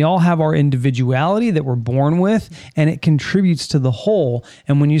of. And we all have our individuality that we're born with, and it contributes to the whole.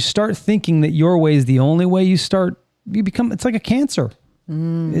 And when you start thinking that your way is the only way, you become, it's like a cancer.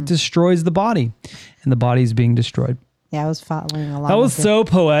 It destroys the body, and the body is being destroyed. Yeah, I was following along. That was with so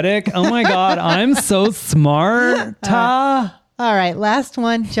poetic. Oh my God, I'm so smart. All right, last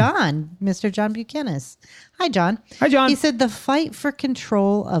one, John, Mr. John Buchanan. Hi, John. Hi, John. He said the fight for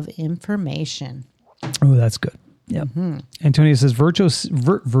control of information. Oh, that's good. Yeah. Antonio says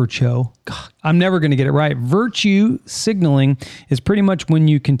virtue. God, I'm never going to get it right. Virtue signaling is pretty much when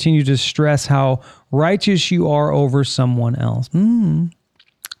you continue to stress how righteous you are over someone else.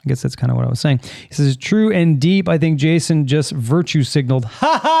 I guess that's kind of what I was saying. He says, true and deep. I think Jason just virtue signaled.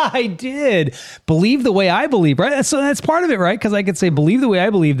 I did. Believe the way I believe, right? So that's part of it, right? Because I could say, believe the way I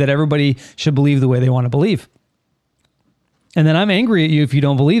believe, that everybody should believe the way they want to believe. And then I'm angry at you if you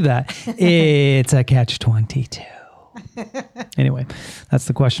don't believe that. It's a catch-22. Anyway, that's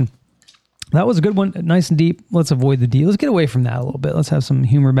the question. That was a good one. Nice and deep. Let's avoid the D. Let's get away from that a little bit. Let's have some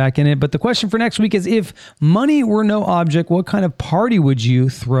humor back in it. But the question for next week is, if money were no object, what kind of party would you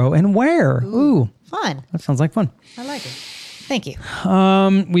throw and where? Ooh. Fun. That sounds like fun. I like it. Thank you.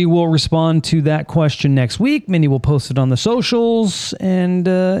 We will respond to that question next week. Mindy will post it on the socials, and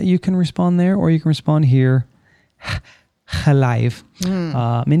you can respond there, or you can respond here live.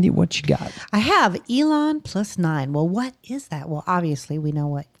 Mindy, what you got? I have Elon plus 9. Well, what is that? Well, obviously we know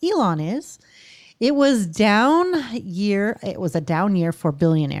what Elon is. It was down year. It was a down year for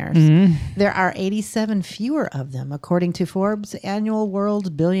billionaires. There are 87 fewer of them, according to Forbes' annual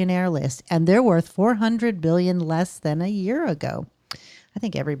world billionaire list, and they're worth $400 billion less than a year ago. I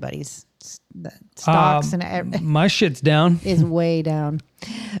think everybody's stocks and My shit's down. is way down.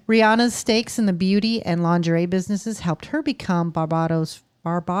 Rihanna's stakes in the beauty and lingerie businesses helped her become Barbados'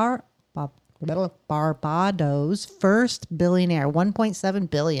 first billionaire, $1.7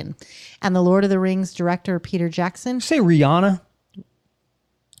 billion. And the Lord of the Rings director Peter Jackson. Say Rihanna.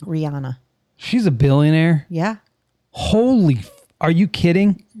 Rihanna. She's a billionaire. Yeah. Are you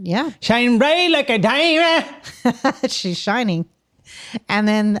kidding? Yeah. Shine bright like a diamond. She's shining. And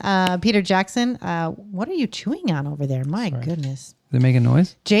then Peter Jackson, what are you chewing on over there? My goodness. They make a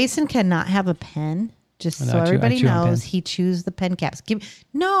noise? Jason cannot have a pen. Just I so everybody chew on knows, pens. he chews the pen caps.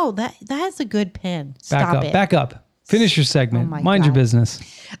 That's a good pen. Stop it. Back up. Finish your segment. Oh my Mind your God. business.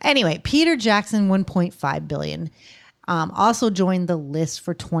 Anyway, Peter Jackson, $1.5 billion, also joined the list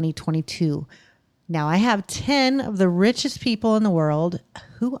for 2022. Now I have 10 of the richest people in the world.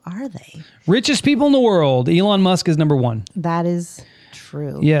 Who are they? Richest people in the world. Elon Musk is number 1. That is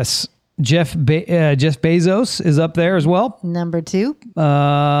true. Yes. Jeff Bezos is up there as well. Number 2.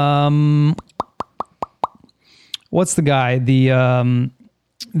 What's the guy? The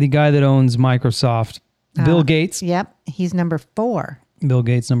guy that owns Microsoft. Bill Gates. Yep. He's number 4. Bill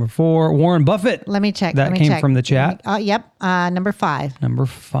Gates, number 4. Warren Buffett. Let me check. That came from the chat. Yep. Number 5. Number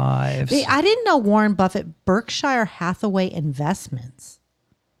 5. I didn't know Warren Buffett, Berkshire Hathaway Investments.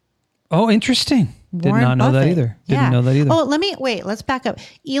 Oh, interesting. Did Warren not know that Buffett. either. Yeah. Didn't know that either. Oh, let's back up.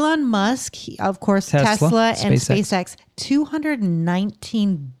 Elon Musk, of course, Tesla and SpaceX,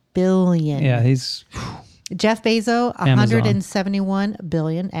 219 billion. Yeah, he's Jeff Bezos, 171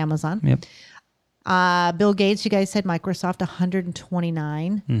 billion, Amazon. Yep. Bill Gates, you guys said Microsoft,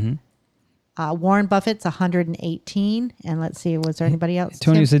 129. Mm-hmm. Warren Buffett's 118. And let's see, was there anybody else?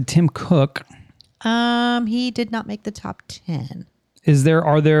 Tony said Tim Cook. He did not make the top 10.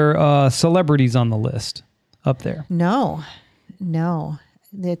 Are there celebrities on the list up there? No.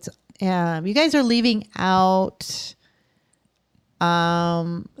 It's you guys are leaving out.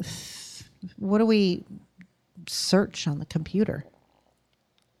 What do we search on the computer?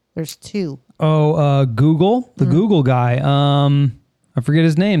 There's two. Oh, Google, the Google guy. I forget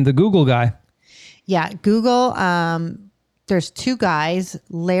his name. The Google guy. Yeah, Google. There's two guys,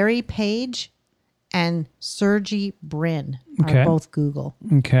 Larry Page and Sergey Brin, are both Google.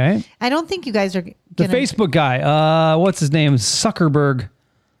 Okay. I don't think you guys are The Facebook guy. What's his name? Zuckerberg.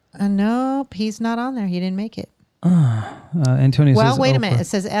 Nope, he's not on there. He didn't make it. Antonio says. Well, wait a Oprah. minute. It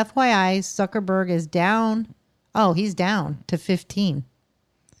says FYI, Zuckerberg is down. Oh, he's down to 15.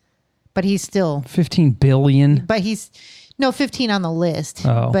 But he's still 15 billion. But he's 15 on the list.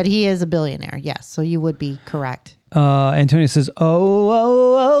 Oh. But he is a billionaire. Yes, so you would be correct. Antonio says,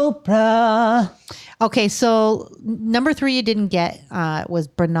 Oprah. Okay, so number 3 you didn't get was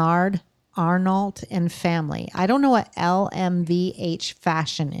Bernard Arnault and family. I don't know what LMVH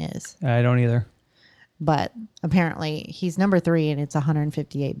fashion is, I don't either. but apparently he's number 3 and it's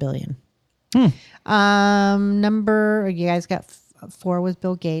 158 billion. You guys got 4 was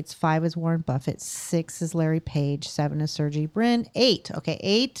Bill Gates, 5 is Warren Buffett, 6 is Larry Page, 7 is Sergey Brin, 8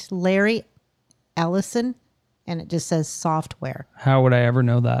 Larry Ellison, and it just says software. How would I ever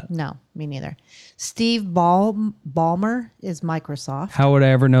know that? No, me neither. Steve Ballmer is Microsoft. How would I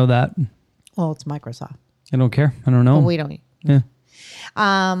ever know that? Well, it's Microsoft. I don't care. I don't know. Well, him. we don't. Yeah.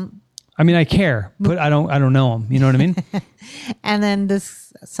 I mean, I care, but I don't know him. You know what I mean? And then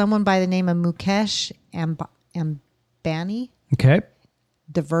someone by the name of Mukesh Ambani, Okay.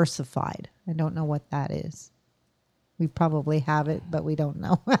 Diversified. I don't know what that is. We probably have it, but we don't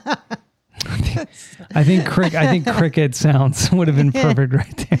know. I think cricket sounds would have been perfect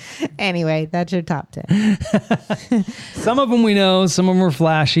right there. Anyway, that's your top 10. Some of them we know, some of them are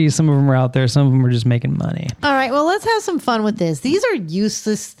flashy, some of them are out there, some of them are just making money. All right, well, let's have some fun with this. These are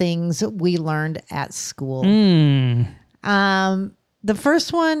useless things we learned at school. The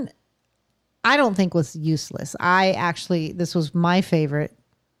first one, I don't think was useless. This was my favorite,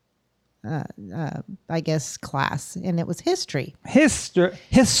 I guess, class, and it was history. History.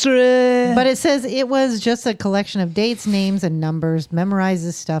 But it says it was just a collection of dates, names, and numbers. Memorize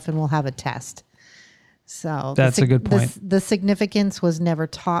this stuff, and we'll have a test. So that's a good point. The significance was never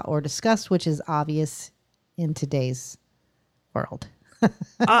taught or discussed, which is obvious in today's world.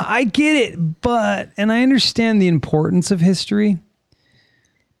 I get it, and I understand the importance of history.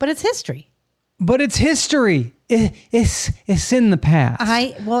 But it's history. But it's history. It's in the past.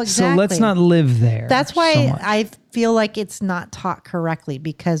 Exactly. So let's not live there. That's why so much. I feel like it's not taught correctly,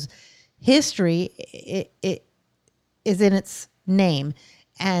 because history it is in its name,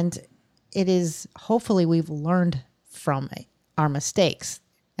 and it is, hopefully we've learned from our mistakes,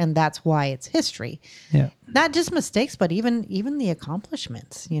 and that's why it's history. Yeah. Not just mistakes, but even the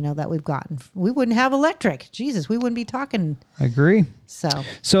accomplishments, that we've gotten. We wouldn't have electric. Jesus, we wouldn't be talking. I agree. So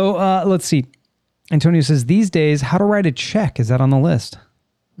let's see. Antonio says, these days, how to write a check. Is that on the list?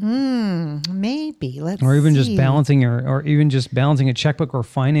 Maybe. Or even just balancing a checkbook or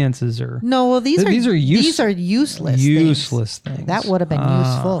finances or. No, well, these are useless. Useless things. That would have been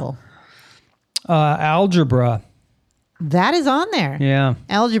useful. Algebra. That is on there. Yeah.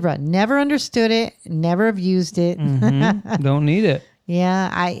 Algebra. Never understood it. Never have used it. Don't need it. Yeah,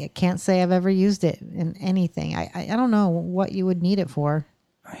 I can't say I've ever used it in anything. I don't know what you would need it for.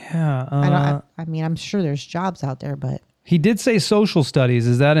 Yeah. I mean, I'm sure there's jobs out there, but. He did say social studies.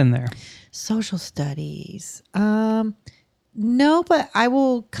 Is that in there? Social studies. No, but I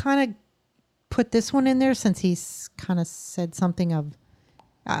will kind of put this one in there since he's kind of said something of,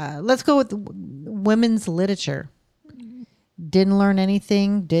 let's go with women's literature. Didn't learn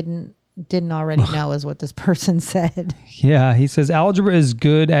anything. Didn't already know is what this person said. Yeah. He says algebra is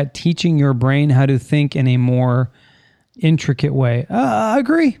good at teaching your brain how to think in a more intricate way. I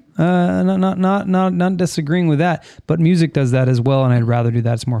agree. Not disagreeing with that, but music does that as well, and I'd rather do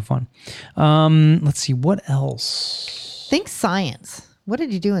that. It's more fun. Let's see, what else? Think science. What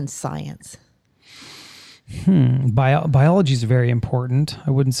did you do in science? Biology is very important.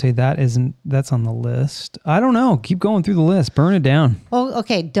 I wouldn't say that's on the list. I don't know. Keep going through the list. Burn it down. Oh,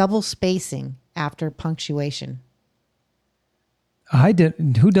 okay. Double spacing after punctuation. I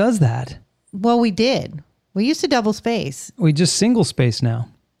did. Who does that? Well, we did. We used to double space. We just single space now.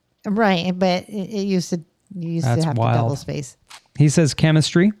 Right, but it used to That's have wild. to double space. He says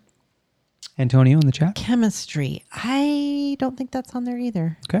chemistry. Antonio in the chat. Chemistry. I don't think that's on there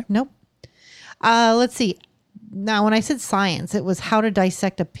either. Okay. Nope. Let's see. Now, when I said science, it was how to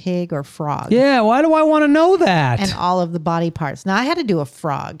dissect a pig or frog. Yeah, why do I want to know that? And all of the body parts. Now, I had to do a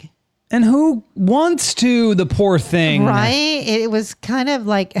frog. And who wants to, the poor thing? Right? It was kind of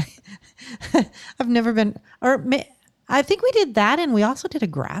like, I've never been, I think we did that, and we also did a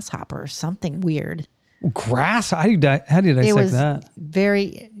grasshopper or something weird. Grass? How do you dissect It was that?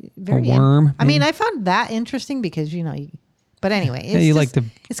 very, A worm? I mean, I found that interesting because, but anyway. It's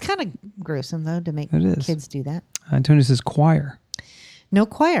it's kind of gruesome, though, to make kids do that. Antonio says choir. No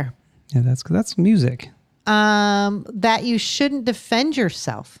choir. Yeah, that's music. That you shouldn't defend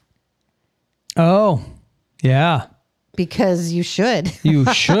yourself. Oh, yeah. Because you should.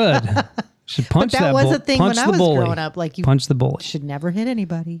 You should. Should punch that was a thing punch when I the was bully. growing up. Like you punch the bully. should never hit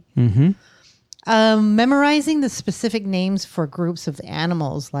anybody. Mm-hmm. Memorizing the specific names for groups of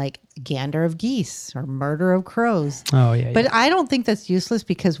animals like gander of geese or murder of crows. Oh, yeah. But I don't think that's useless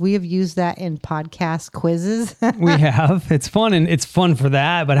because we have used that in podcast quizzes. We have. It's fun, and it's fun for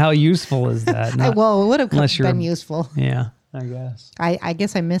that, but how useful is that? Well, it would have unless been useful. Yeah, I guess. I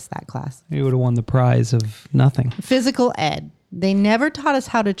guess I missed that class. You would have won the prize of nothing. Physical ed. They never taught us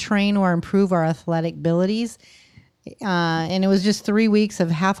how to train or improve our athletic abilities. And it was just 3 weeks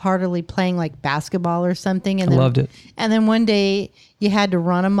of half-heartedly playing like basketball or something. And I loved it. And then one day you had to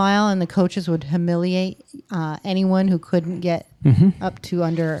run a mile, and the coaches would humiliate anyone who couldn't get up to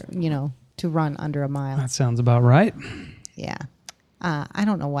to run under a mile. That sounds about right. Yeah. I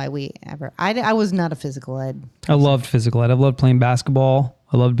don't know why we ever. I was not a physical ed. I loved physical ed. I loved playing basketball.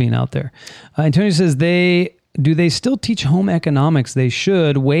 I loved being out there. Antonio says do they still teach home economics? They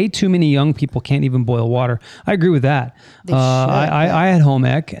should. Way too many young people can't even boil water. I agree with that. They should, I had home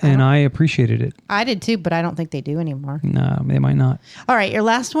ec, and I appreciated it. I did too, but I don't think they do anymore. No, they might not. All right, your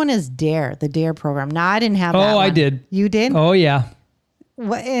last one is DARE, the DARE program. No, I didn't have that Oh, one. I did. You did? Oh, yeah.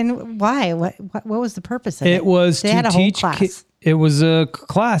 What, and why? What was the purpose of it? It was they to had a teach. whole class. It was a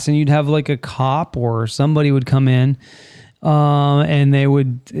class, and you'd have like a cop or somebody would come in, and they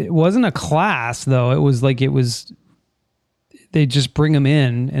would. It wasn't a class though. It was. They just bring them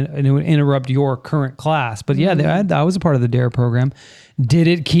in, and it would interrupt your current class. But yeah, I was a part of the DARE program. Did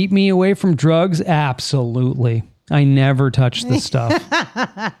it keep me away from drugs? Absolutely. I never touched this stuff.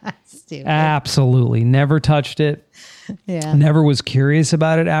 Stupid. Absolutely, never touched it. Yeah. Never was curious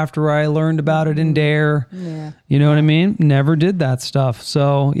about it after I learned about it in DARE. Yeah. You know what I mean? Never did that stuff.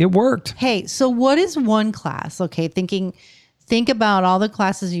 So it worked. Hey, so what is one class? Okay, think about all the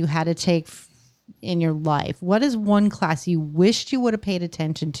classes you had to take in your life. What is one class you wished you would have paid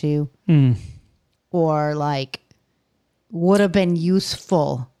attention to, or like would have been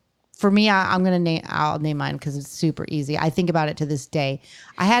useful? For me, I'll name mine because it's super easy. I think about it to this day.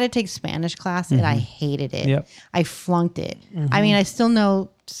 I had to take Spanish class and I hated it. Yep. I flunked it. I mean, I still know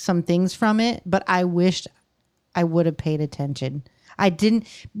some things from it, but I wished I would have paid attention. I didn't,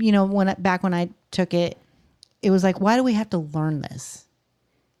 back when I took it, it was like, why do we have to learn this?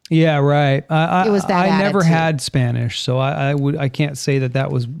 Yeah, right. It was that I never attitude. had Spanish, so I can't say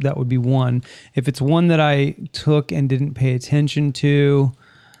that would be one. If it's one that I took and didn't pay attention to,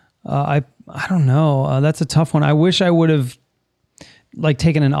 I don't know. That's a tough one. I wish I would have like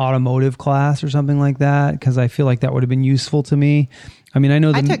taken an automotive class or something like that, because I feel like that would have been useful to me. I mean,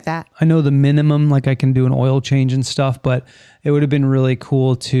 I took that. I know the minimum, like I can do an oil change and stuff, but it would have been really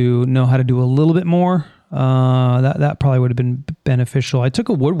cool to know how to do a little bit more. That probably would have been beneficial. I took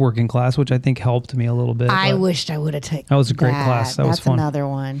a woodworking class, which I think helped me a little bit. I wished I would have taken. That was a great class. That was fun. That's another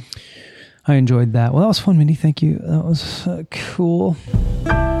one. I enjoyed that. Well, that was fun, Mindy. Thank you. That was cool.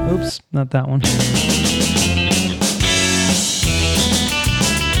 Oops, not that one.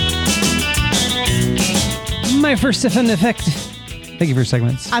 My first effect. Thank you for your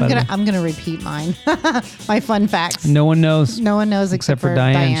segments. I'm gonna repeat mine. My fun facts. No one knows. No one knows except for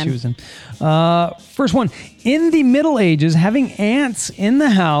Diane. She was in. First one. In the Middle Ages, having ants in the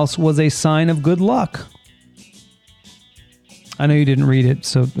house was a sign of good luck. I know you didn't read it,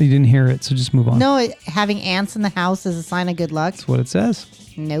 so you didn't hear it, so just move on. No, having ants in the house is a sign of good luck. That's what it says.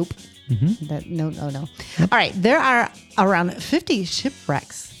 Nope. No. All right. There are around 50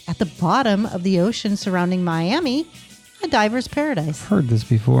 shipwrecks at the bottom of the ocean surrounding Miami, a diver's paradise. Heard this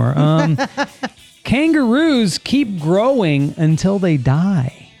before. Kangaroos keep growing until they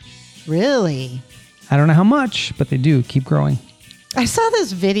die. Really? I don't know how much, but they do keep growing. I saw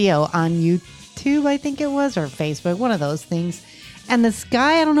this video on YouTube, I think it was, or Facebook, one of those things. And this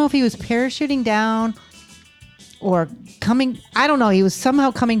guy, I don't know if he was parachuting down or coming, I don't know. He was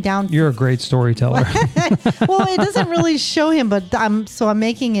somehow coming down. You're a great storyteller. Well, it doesn't really show him, but I'm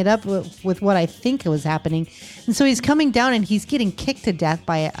making it up with what I think was happening. And so he's coming down and he's getting kicked to death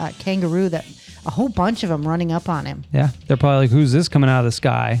by a kangaroo, that a whole bunch of them running up on him. Yeah, they're probably like, "Who's this coming out of the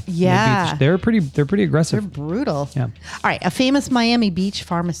sky?" Yeah, they're pretty aggressive. They're brutal. Yeah. All right, a famous Miami Beach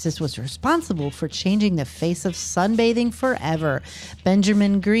pharmacist was responsible for changing the face of sunbathing forever.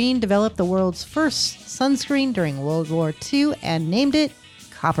 Benjamin Green developed the world's first sunscreen during World War II and named it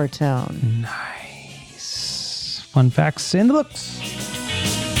Coppertone. Nice. Fun facts in the books.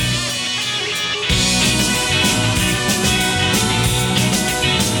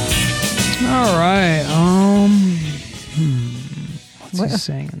 All right. What's he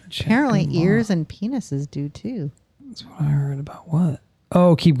saying in the chat? Apparently, ears and penises do too. That's what I heard about. What?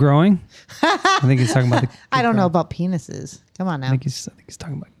 Oh, keep growing. I think he's talking about. I don't know about penises. Come on now. I think he's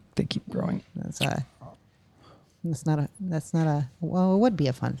talking about they keep growing. That's not a. Well, it would be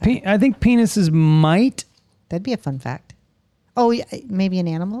a fun fact. I think penises might. That'd be a fun fact. Oh, yeah, maybe in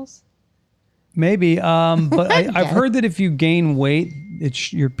animals. Maybe, but I've heard that if you gain weight,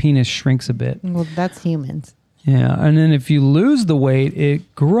 your penis shrinks a bit. Well, that's humans. Yeah, and then if you lose the weight,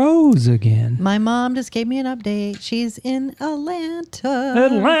 it grows again. My mom just gave me an update. She's in Atlanta.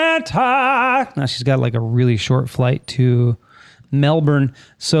 Now she's got like a really short flight to Melbourne.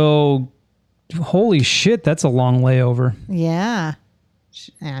 So, holy shit, that's a long layover. Yeah,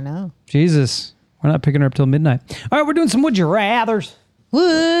 I know. Jesus, we're not picking her up till midnight. All right, we're doing some Would You Rathers.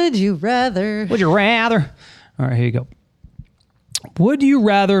 Would you rather? Would you rather? All right, here you go. Would you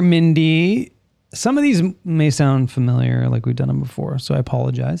rather, Mindy? Some of these may sound familiar, like we've done them before, so I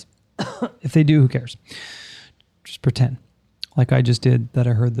apologize. If they do, who cares? Just pretend, like I just did, that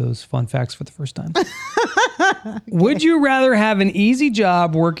I heard those fun facts for the first time. Okay. Would you rather have an easy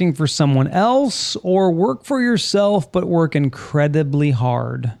job working for someone else or work for yourself but work incredibly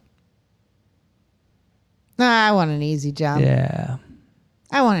hard? I want an easy job. Yeah.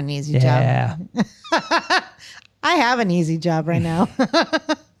 I want an easy job. Yeah. I have an easy job right now.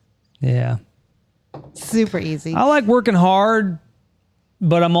 Yeah. Super easy. I like working hard,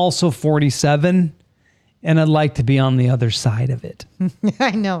 but I'm also 47 and I'd like to be on the other side of it.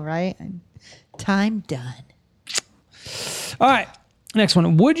 I know, right? Time done. All right. Next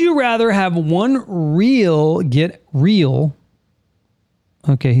one. Would you rather have one reel get real?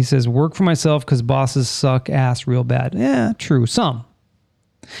 Okay. He says, work for myself because bosses suck ass real bad. Yeah, true. Some.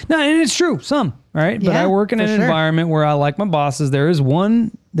 No, and it's true. Some. All right. But I work in an environment where I like my bosses. There is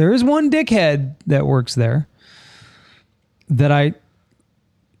one dickhead that works there that I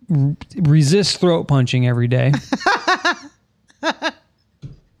resist throat punching every day.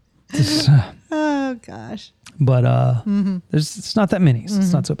 Oh gosh. But it's not that many, so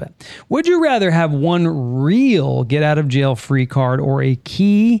it's not so bad. Would you rather have one real get out of jail free card or a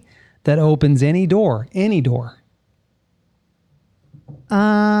key that opens any door? Any door.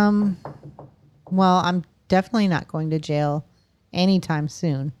 Well, I'm definitely not going to jail anytime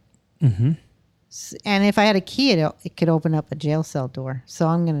soon. Mm-hmm. And if I had a key, it could open up a jail cell door. So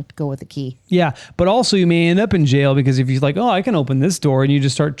I'm going to go with the key. Yeah, but also you may end up in jail because if you're like, oh, I can open this door, and you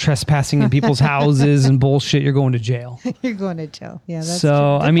just start trespassing in people's houses and bullshit, you're going to jail. You're going to jail. Yeah, that's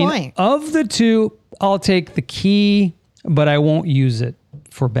so. true. I mean, of the two, I'll take the key, but I won't use it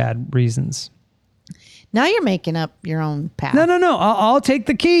for bad reasons. Now you're making up your own path. No. I'll take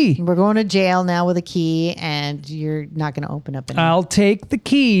the key. We're going to jail now with a key, and you're not going to open up anything. I'll take the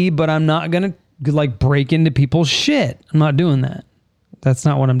key, but I'm not going to like break into people's shit. I'm not doing that. That's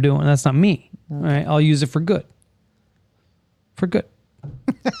not what I'm doing. That's not me. Okay. All right. I'll use it for good. For good.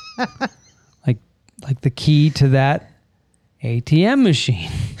 like the key to that ATM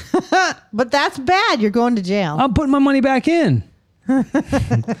machine. But that's bad. You're going to jail. I'm putting my money back in.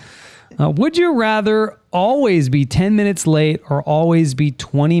 Would you rather always be 10 minutes late or always be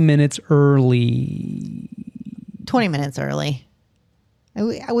 20 minutes early? 20 minutes early.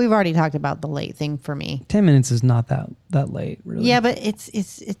 We've already talked about the late thing for me. 10 minutes is not that late, really. Yeah, but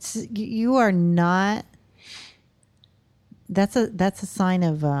it's you are not. That's a sign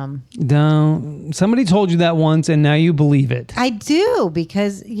of. Don't. Somebody told you that once, and now you believe it. I do,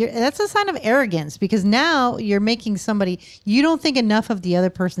 because that's a sign of arrogance. Because now you're making somebody, you don't think enough of the other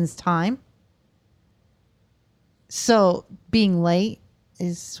person's time. So being late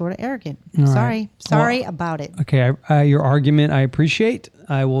is sort of arrogant. All Sorry. right. Sorry about it. Okay, your argument I appreciate.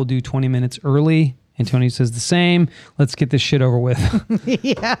 I will do 20 minutes early. Antonio says the same. Let's get this shit over with.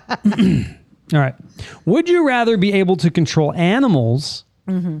 Yeah. All right. Would you rather be able to control animals,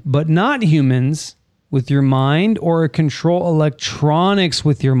 but not humans, with your mind, or control electronics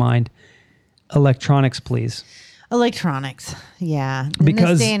with your mind? Electronics, please. Electronics. Yeah. Because-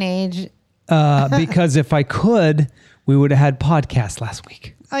 in this day and age. Because if I could, we would have had podcasts last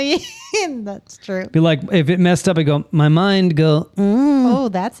week. Oh, yeah. That's true. Be like, if it messed up, I go, my mind go, Oh,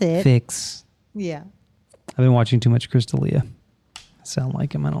 that's it. fix. Yeah. I've been watching too much Crystalia. Sound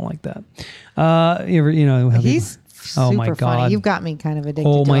like him. I don't like that. Have He's super Oh, my God. funny. You've got me kind of addicted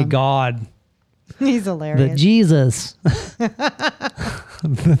oh to my him. God. He's The hilarious. Jesus.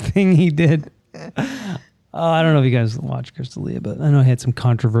 The thing he did. I don't know if you guys watch Crystalia, but I know he had some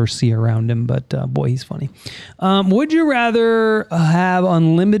controversy around him, but boy, he's funny. Would you rather have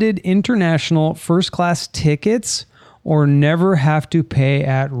unlimited international first class tickets or never have to pay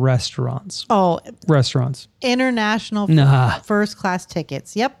at restaurants? Restaurants. International Nah. first class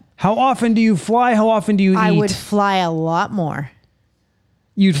tickets. Yep. How often do you fly? How often do you eat? I would fly a lot more.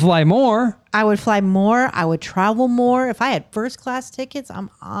 You'd fly more. I would fly more. I would travel more. If I had first class tickets, I'm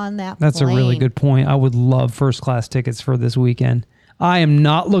on that That's plane. a really good point. I would love first class tickets for this weekend. I am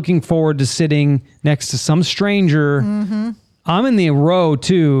not looking forward to sitting next to some stranger. I'm in the row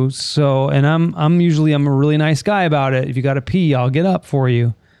too, and I'm a really nice guy about it. If you got to pee, I'll get up for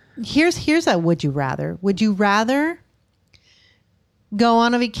you. Here's a would you rather. Would you rather go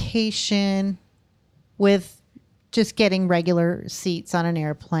on a vacation with just getting regular seats on an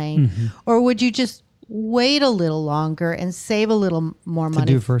airplane, or would you just wait a little longer and save a little more money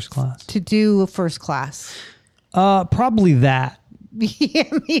To do first class. to do first class? Probably that. Yeah,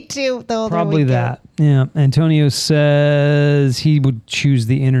 me too. The older Probably we get. that. Yeah. Antonio says he would choose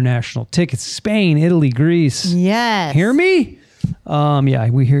the international tickets. Spain, Italy, Greece. Yes. Hear me? Yeah,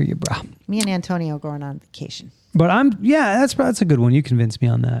 we hear you, bro. Me and Antonio going on vacation. But that's a good one. You convinced me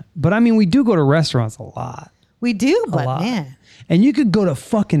on that. But I mean, we do go to restaurants a lot. We do, but lot. man, And you could go to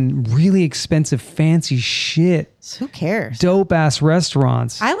fucking really expensive, fancy shit, who cares? dope ass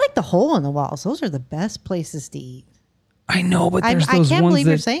restaurants. I like the hole in the walls. Those are the best places to eat. I know, but I there's can't those ones believe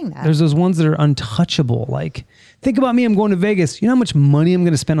that you're saying that. There's those ones that are untouchable. Like, think about me. I'm going to Vegas. You know how much money I'm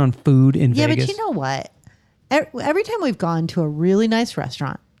going to spend on food in Yeah, Vegas? but you know what? Every time we've gone to a really nice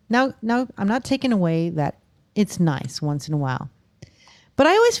restaurant, now I'm not taking away that it's nice once in a while, but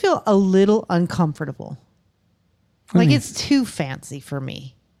I always feel a little uncomfortable. Like it's too fancy for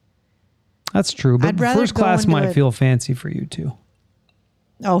me. That's true. But I'd rather first go class into might it- feel fancy for you too.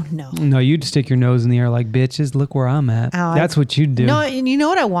 Oh no. No, you'd stick your nose in the air like, bitches, look where I'm at. Oh, That's what you'd do. No, and you know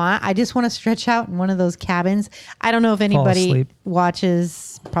what I want? I just want to stretch out in one of those cabins. I don't know if anybody asleep.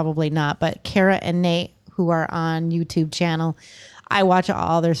 watches, probably not, but Kara and Nate, who are on YouTube channel, I watch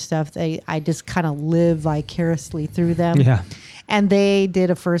all their stuff. I just kind of live vicariously through them. Yeah. And they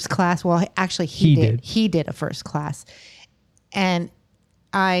did a first class. Well, actually, he did. He did a first class. And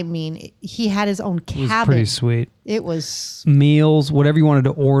I mean, he had his own It was cabin. pretty sweet. It was. Meals, whatever you wanted to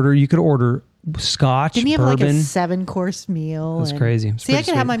order. You could order scotch, Didn't he have bourbon. like a 7-course meal? That's crazy. It's See, I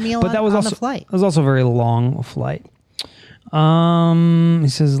pretty could have sweet. my meal But on, that was on also, the flight. It was also a very long flight. He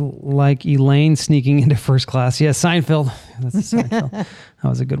says, like Elaine sneaking into first class. Yeah, Seinfeld. That's Seinfeld. That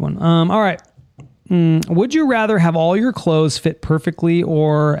was a good one. All right. Would you rather have all your clothes fit perfectly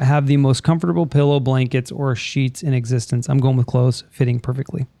or have the most comfortable pillow, blankets, or sheets in existence? I'm going with clothes fitting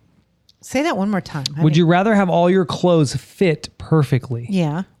perfectly. Say that one more time. Would you rather have all your clothes fit perfectly?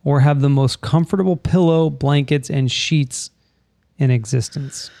 Yeah. Or have the most comfortable pillow, blankets, and sheets in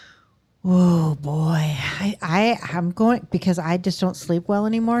existence? Oh boy, I'm going because I just don't sleep well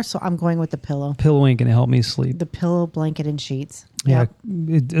anymore. So I'm going with the pillow, Pillow ain't gonna help me sleep. the pillow, blanket, and sheets. Yeah, Yep.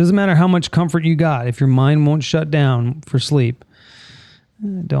 it doesn't matter how much comfort you got. If your mind won't shut down for sleep,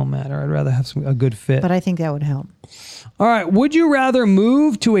 it don't matter. I'd rather have a good fit. But I think that would help. All right. Would you rather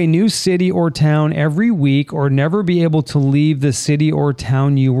move to a new city or town every week or never be able to leave the city or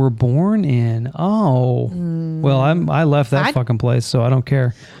town you were born in? Oh, well, I left that fucking place, so I don't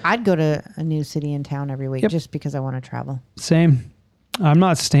care. I'd go to a new city and town every week Yep. just because I want to travel. Same. I'm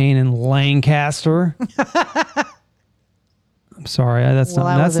not staying in Lancaster. I'm sorry. That's Well,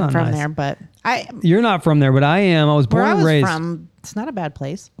 not. I That's wasn't not from nice. there, but You're not from there, but I am. I was born where I and was raised. from, it's not a bad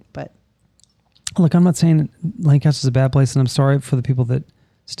place. But Look, I'm not saying Lancaster's a bad place, and I'm sorry for the people that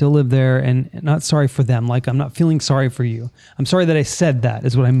still live there, and not sorry for them. Like, I'm not feeling sorry for you. I'm sorry that I said that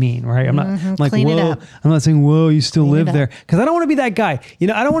is what I mean, right? I'm not like, Clean it whoa, up. I'm not saying, whoa, you still Clean live it there. up. Because I don't want to be that guy. You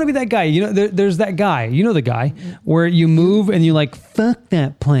know, I don't want to be that guy. You know, there's that guy, you know, the guy where you move and you're like, fuck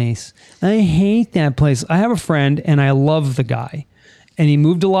that place. I hate that place. I have a friend and I love the guy. And he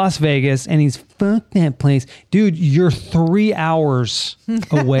moved to Las Vegas and he's, fuck that place. Dude, you're 3 hours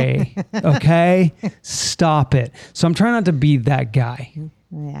away. Okay? Stop it. So I'm trying not to be that guy.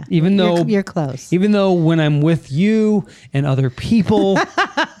 Yeah. Even though you're close. Even though when I'm with you and other people,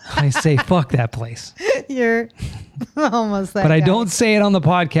 I say, fuck that place. You're almost that But I guy. don't say it on the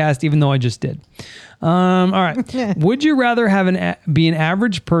podcast, even though I just did. All right. Would you rather have be an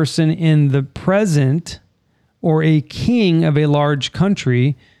average person in the present or a king of a large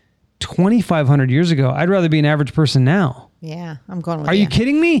country 2,500 years ago? I'd rather be an average person now. Yeah, I'm going with Are you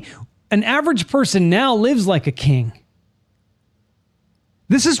kidding me? An average person now lives like a king.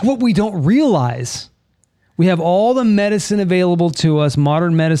 This is what we don't realize. We have all the medicine available to us,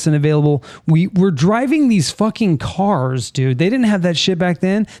 modern medicine available. We're driving these fucking cars, dude. They didn't have that shit back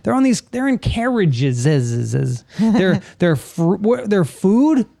then. They're in carriages. Their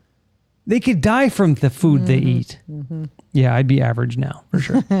food, they could die from the food they eat. Mm-hmm. Yeah, I'd be average now, for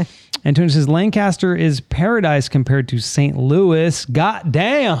sure. Antonio says, Lancaster is paradise compared to St. Louis. God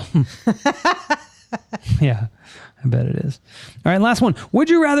damn. Yeah, I bet it is. All right, last one. Would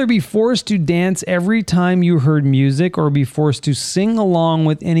you rather be forced to dance every time you heard music or be forced to sing along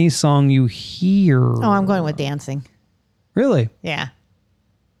with any song you hear? Oh, I'm going with dancing. Really? Yeah.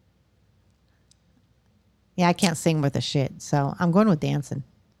 Yeah, I can't sing with a shit, so I'm going with dancing.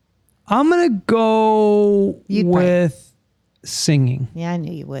 I'm going to go You'd with singing. Yeah, I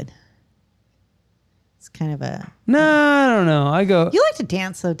knew you would. It's kind of a... No, I don't know. I go... You like to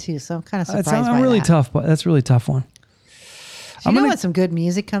dance, though, too, so I'm kind of surprised by I'm really that. tough, but that's a really tough one. You know when some good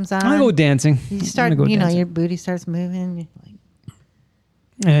music comes on? I'm going to go dancing. You start, dancing. your booty starts moving.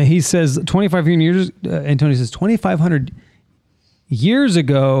 You're like, He says 2,500 years, Antonio says 2,500 years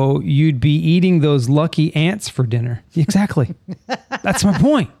ago, you'd be eating those lucky ants for dinner. Exactly. That's my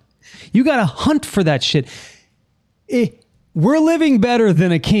point. You got to hunt for that shit. We're living better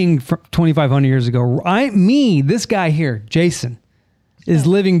than a king from 2,500 years ago. This guy here, Jason, is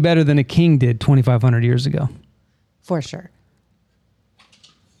living better than a king did 2,500 years ago. for sure.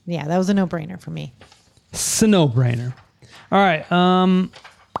 Yeah, that was a no-brainer for me. It's a no-brainer. All right.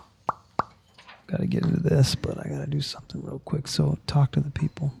 Got to get into this, but I got to do something real quick. So talk to the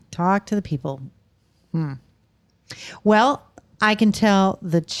people. Talk to the people. Well, I can tell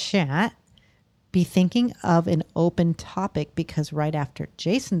the chat be thinking of an open topic because right after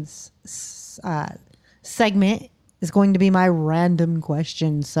Jason's segment is going to be my random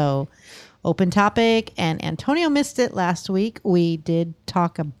question. So open topic, and Antonio missed it last week. We did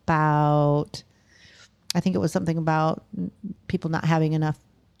talk about, I think it was something about people not having enough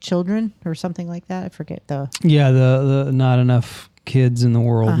children or something like that. I forget the not enough kids in the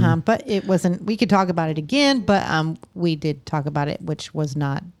world. But it wasn't, we could talk about it again, but we did talk about it, which was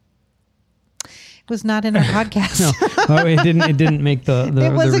not in our podcast. No, it didn't make the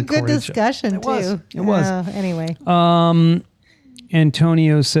it was the a good recorded discussion show. too. It was. Anyway.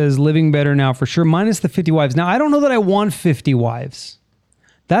 Antonio says living better now for sure, minus the 50 wives. Now I don't know that I want 50 wives.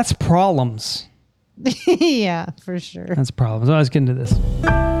 That's problems. Yeah, for sure. That's problems. Let's get into this.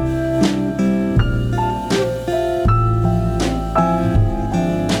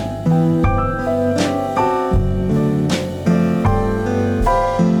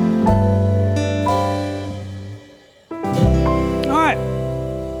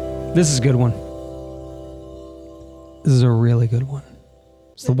 This is a good one. This is a really good one.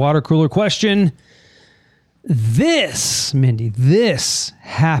 It's the water cooler question. Mindy, this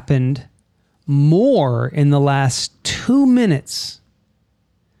happened more in the last 2 minutes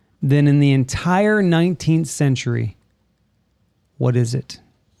than in the entire 19th century. What is it?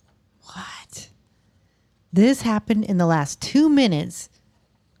 What? This happened in the last 2 minutes.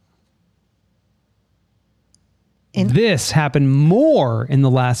 This happened more in the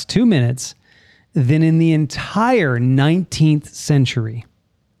last 2 minutes than in the entire 19th century.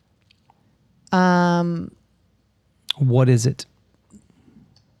 What is it?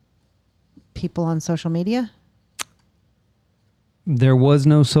 People on social media? There was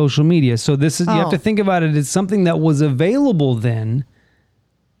no social media. So this is, you have to think about it. It's something that was available then,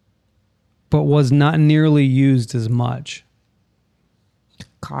 but was not nearly used as much.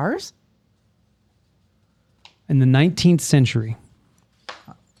 Cars? In the 19th century.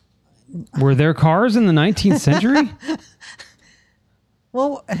 Were there cars in the 19th century?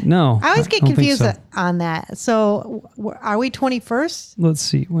 Well, No. I always get don't think confused so. on that. So are we 21st? Let's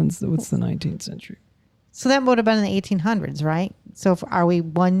see. What's the 19th century? So that would have been in the 1800s, right? So are we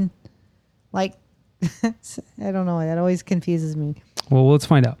one, like, I don't know. That always confuses me. Well, let's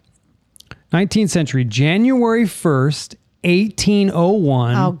find out. 19th century, January 1st,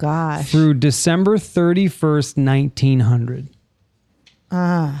 1801. Oh, gosh. Through December 31st, 1900.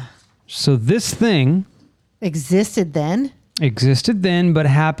 So this thing Existed then? existed then, but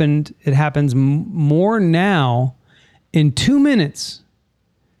it happens more now in 2 minutes.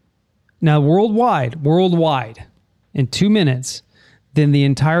 Now, worldwide, in 2 minutes than the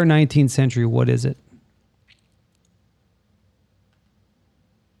entire 19th century. What is it?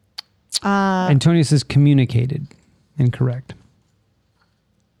 Antonio says communicated. Incorrect.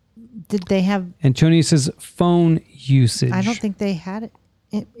 Did they have, Antonio says phone usage. I don't think they had it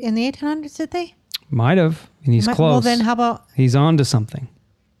in the 1800s, did they? Might have. And he's close. Well, then how about, He's on to something.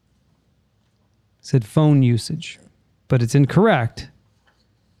 Said phone usage. But it's incorrect.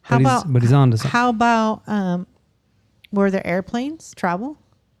 But he's on to something. How about, were there airplanes travel?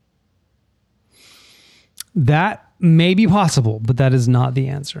 That may be possible, but that is not the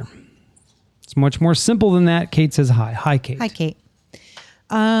answer. It's much more simple than that. Kate says hi. Hi, Kate. Hi, Kate.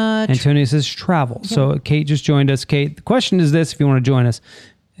 Antonio says travel. So Kate just joined us. Kate, the question is this, if you want to join us.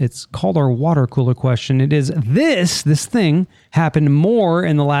 It's called our water cooler question. It is this thing happened more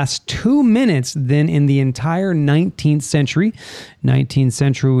in the last 2 minutes than in the entire 19th century. 19th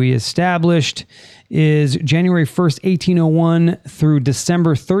century we established is January 1st, 1801 through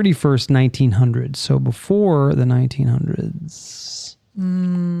December 31st, 1900. So before the 1900s.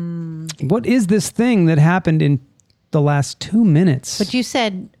 What is this thing that happened in the last 2 minutes? But you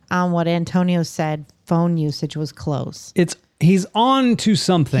said what Antonio said, phone usage was close. He's on to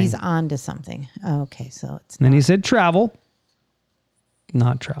something. He's on to something. Okay, so it's And then he said travel.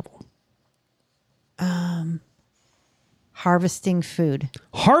 Not travel. harvesting food.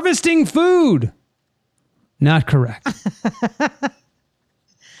 Harvesting food. Not correct.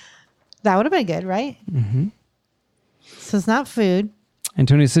 That would have been good, right? Mm-hmm. So it's not food.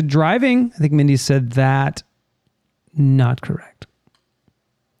 Antonio said driving. I think Mindy said that. Not correct.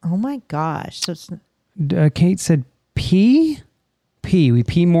 Oh my gosh. So it's, Kate said pee. We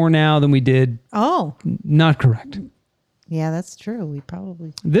pee more now than we did. oh, Not correct. yeah, that's true. We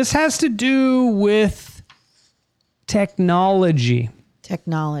probably This has to do with technology.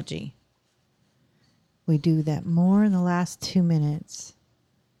 technology. We do that more in the last 2 minutes.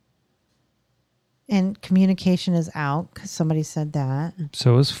 And communication is out because somebody said that.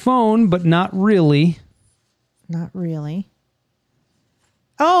 So is phone, but not really. Not really.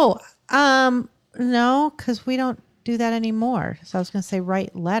 Oh, no, because we don't do that anymore. So I was going to say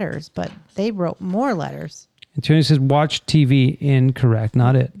write letters, but they wrote more letters. Antonio says watch TV. Incorrect.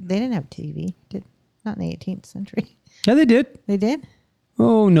 Not it. They didn't have TV. Not in the 18th century. Yeah, they did. They did?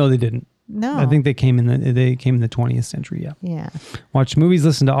 Oh no, they didn't. No. I think they came in the 20th century. Yeah. Yeah. Watch movies,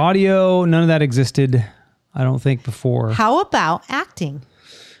 listen to audio. None of that existed, I don't think, before. How about acting?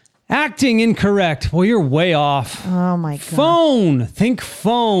 Acting. Incorrect. Well, you're way off. Oh my God. Phone. Think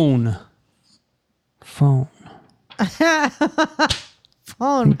phone. Phone.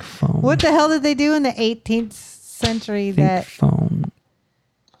 Phone. Think phone. What the hell did they do in the 18th century Think that phone.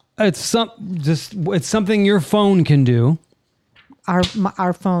 It's something your phone can do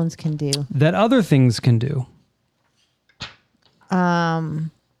our phones can do? that other things can do.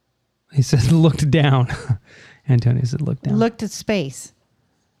 He said looked down. Antonio said look down. Looked at space.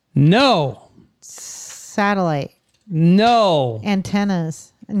 No. Satellite. No.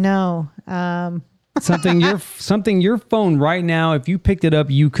 Antennas. No. Something your phone right now, if you picked it up,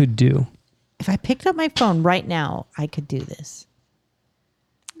 you could do. If I picked up my phone right now, I could do this.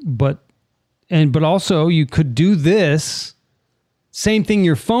 But also you could do this. Same thing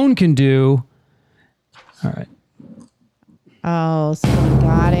your phone can do. All right. Oh, someone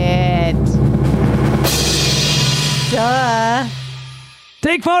got it. Duh.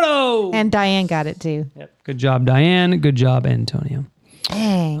 Take photo. And Diane got it too. Yep. Good job, Diane. Good job, Antonio.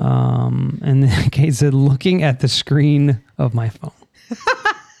 Dang. And then Kate said, looking at the screen of my phone.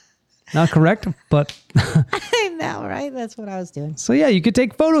 Not correct, but I know, right? That's what I was doing. so yeah, you could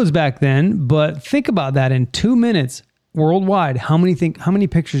take photos back then, but think about that in 2 minutes worldwide. How many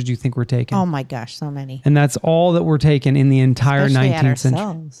pictures do you think were taken? Oh my gosh, so many. And that's all that were taken in the entire Especially at 19th century.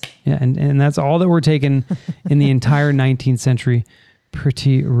 ourselves. Yeah, and that's all that were taken in the entire 19th century.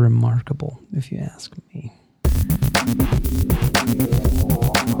 Pretty remarkable, if you ask me.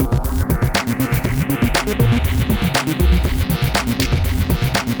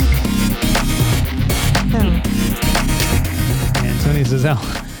 Tony says,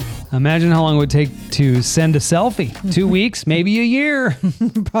 Imagine how long it would take to send a selfie. 2 weeks, maybe a year.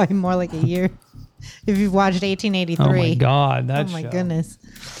 Probably more like a year. If you've watched 1883. Oh my God. Oh my goodness.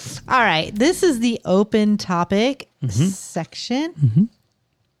 All right. This is the open topic section.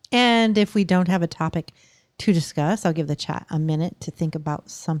 And if we don't have a topic to discuss, I'll give the chat a minute to think about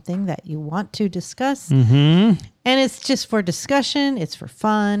something that you want to discuss. And it's just for discussion. It's for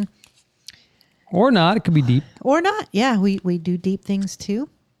fun. Or not. It could be deep. Or not. Yeah, we do deep things too.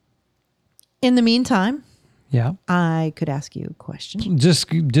 In the meantime, Yeah. I could ask you a question. Just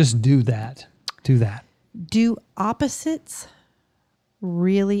do that. Do that. Do opposites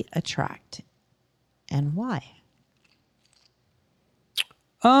really attract, and why?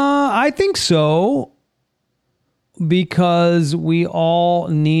 I think so, because we all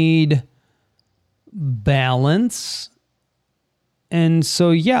need balance. And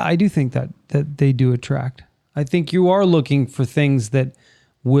so, yeah, I do think that they do attract. I think you are looking for things that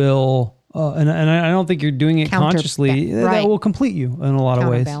will, and I don't think you're doing it consciously, that right. will complete you in a lot of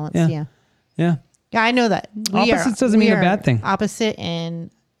ways. Counterbalance, Yeah. yeah. Yeah, I know that. Opposites doesn't mean a bad thing. Opposite in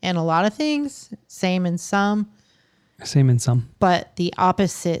a lot of things, same in some. Same in some. But the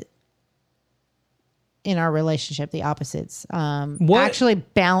opposite in our relationship, the opposites actually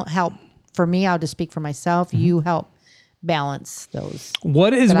help. For me, I'll just speak for myself. You help balance those.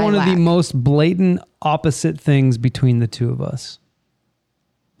 What is one of the most blatant opposite things between the two of us?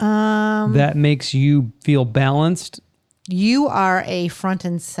 That makes you feel balanced? You are a front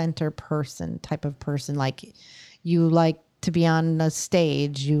and center type of person. Like you like to be on a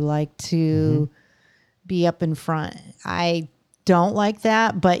stage. You like to be up in front. I don't like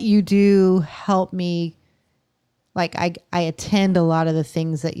that, but you do help me. Like I attend a lot of the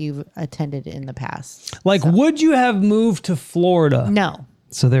things that you've attended in the past. Like, would you have moved to Florida? No.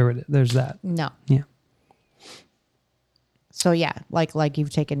 So there's that. No. Yeah. So yeah, like you've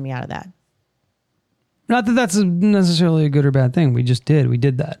taken me out of that. Not that that's necessarily a good or bad thing. We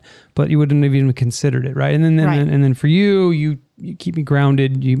did that, but you wouldn't have even considered it, right? And then for you keep me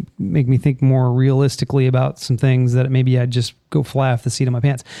grounded. You make me think more realistically about some things that maybe I'd just go fly off the seat of my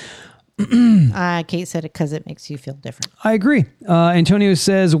pants. Kate said it because it makes you feel different. I agree. Antonio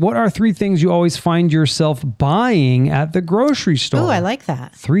says, what are 3 things you always find yourself buying at the grocery store? Oh, I like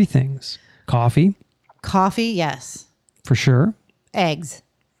that. 3 things. Coffee. Coffee, yes. For sure. Eggs.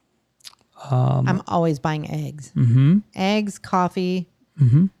 I'm always buying eggs. Eggs, coffee,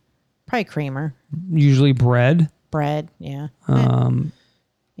 probably creamer. Usually bread. Bread, yeah.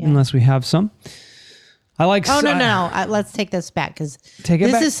 Unless we have some. I like... Oh, no. Let's take this back because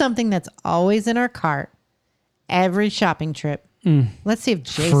this is something that's always in our cart every shopping trip. Let's see if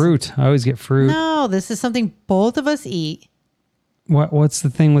Jason... Fruit. I always get fruit. No, this is something both of us eat. What's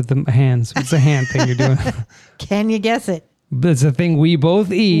the thing with the hands? What's the hand thing you're doing? Can you guess it? It's a thing we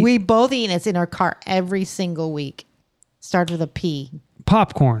both eat. We both eat, and it's in our cart every single week. Starts with a P.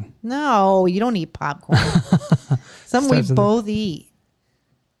 Popcorn. No, you don't eat popcorn. Something we both eat.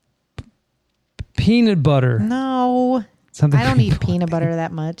 Peanut butter. No. Something I don't eat peanut butter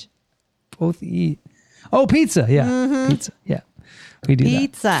that much. Both eat. Oh, pizza. Yeah. Pizza. Yeah. We do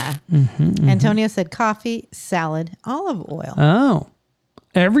pizza. that. Antonio said coffee, salad, olive oil. Oh.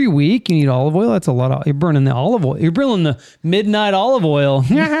 Every week you need olive oil? That's a lot. You're burning the olive oil. You're burning the midnight olive oil.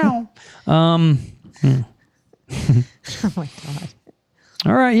 Oh my God.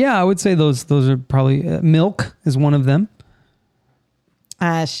 All right. Yeah, I would say those are probably... milk is one of them.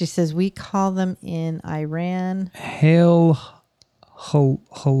 She says we call them in Iran. Let me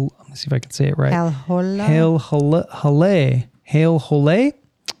see if I can say it right. Halhola. Halhole.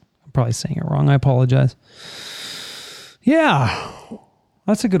 I'm probably saying it wrong. I apologize. Yeah.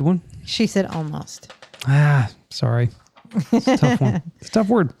 That's a good one. She said almost. Sorry. It's a tough one. It's a tough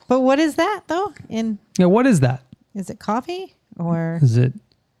word. But what is that though? What is that? Is it coffee or is it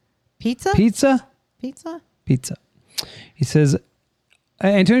pizza? Pizza. He says,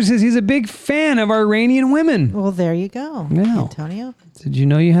 Antonio says he's a big fan of Iranian women. Well, there you go. Yeah. Antonio. Did you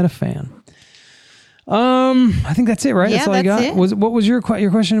know you had a fan? I think that's it, right? Yeah, that's all you got. it. What was your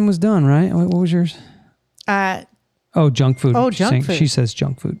question was done, right? What was yours? Junk food. Junk food. She says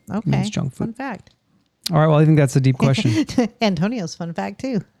junk food. Okay. It means junk food. Fun fact. All right. Well, I think that's a deep question. Antonio's fun fact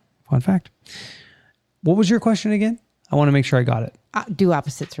too. Fun fact. What was your question again? I want to make sure I got it. Do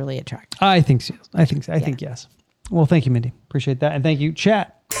opposites really attract? I think so. I think yes. Well, thank you, Mindy. Appreciate that. And thank you,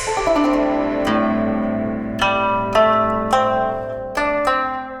 chat.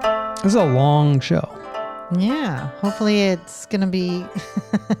 This is a long show. Yeah. Hopefully it's going to be,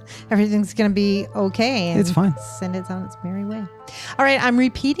 everything's going to be okay. And it's fine. Send it on its merry way. All right. I'm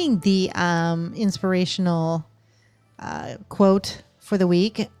repeating the inspirational quote for the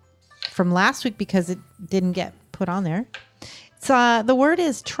week. from last week because it didn't get put on there. So the word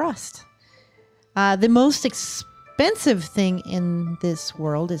is trust. The most expensive thing in this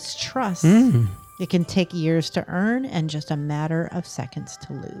world is trust. It can take years to earn and just a matter of seconds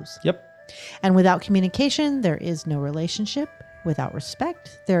to lose. Yep. And without communication, there is no relationship. Without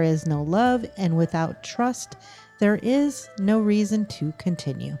respect, there is no love. And without trust, there is no reason to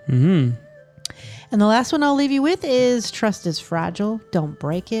continue. And the last one I'll leave you with is trust is fragile. Don't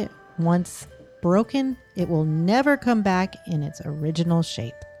break it. Once broken, it will never come back in its original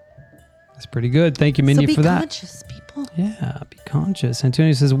shape. That's pretty good. Thank you, Mindy, for that. So be conscious, people. Yeah, be conscious.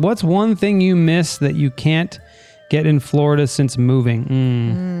 Antonio says, what's one thing you miss that you can't get in Florida since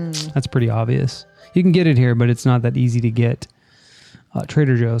moving? That's pretty obvious. You can get it here, but it's not that easy to get.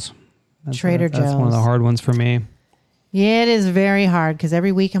 Trader Joe's. That's one of the hard ones for me. Yeah, it is very hard because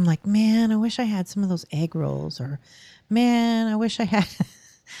every week I'm like, man, I wish I had some of those egg rolls, or man, I wish I had...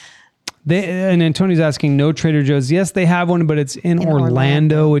 And Antonio's asking, no Trader Joe's. Yes, they have one, but it's in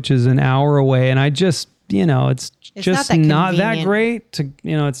Orlando, which is an hour away. And I just, it's just not that great to,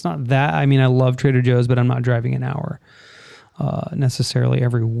 it's not that. I mean, I love Trader Joe's, but I'm not driving an hour necessarily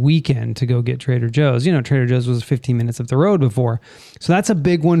every weekend to go get Trader Joe's. Trader Joe's was 15 minutes up the road before. So that's a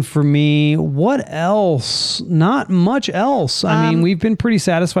big one for me. What else? Not much else. I mean, we've been pretty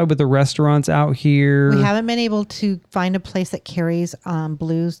satisfied with the restaurants out here. We haven't been able to find a place that carries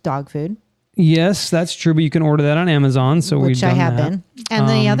Blue's dog food. Yes, that's true, but you can order that on Amazon. So which I have been. And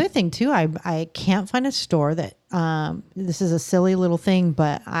the other thing too, I can't find a store that, this is a silly little thing,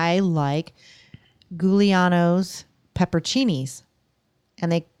 but I like Giuliano's pepperoncinis, and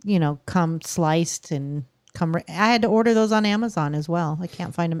they come sliced and I had to order those on Amazon as well. I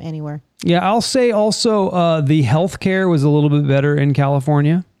can't find them anywhere. Yeah, I'll say also the healthcare was a little bit better in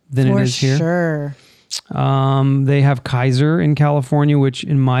California than it is here. Sure. They have Kaiser in California, which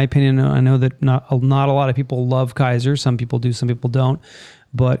in my opinion, I know that not a lot of people love Kaiser. Some people do, some people don't.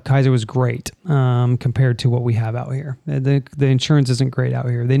 But Kaiser was great compared to what we have out here. The insurance isn't great out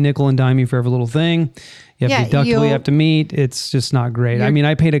here. They nickel and dime you for every little thing. You have deductible you have to meet. It's just not great. I mean,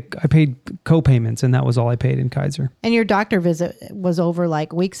 I paid co-payments, and that was all I paid in Kaiser. And your doctor visit was over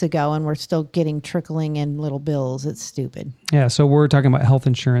like weeks ago, and we're still getting trickling in little bills. It's stupid. Yeah, so we're talking about health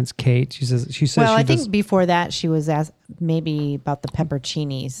insurance. Kate, she says. Well, I think before that she was asked maybe about the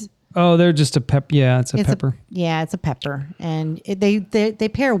pepperoncinis. Oh, they're just a pep. Yeah, it's a pepper. It's a pepper, and they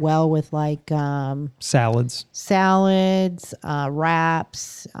pair well with like salads,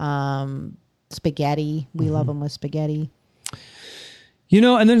 wraps, spaghetti. We love them with spaghetti.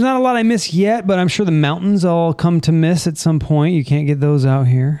 And there's not a lot I miss yet, but I'm sure the mountains I'll come to miss at some point. You can't get those out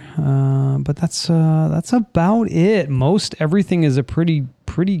here, but that's about it. Most everything is a pretty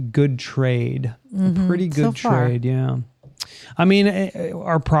good trade. A pretty good trade, yeah. I mean,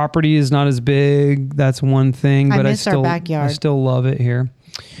 our property is not as big. That's one thing, but I still love it here.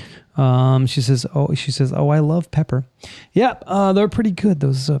 She says, I love pepper. Yep. They're pretty good.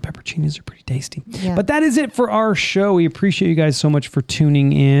 Those pepperoncinis are pretty tasty. Yeah. But that is it for our show. We appreciate you guys so much for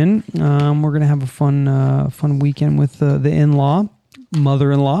tuning in. We're going to have a fun weekend with the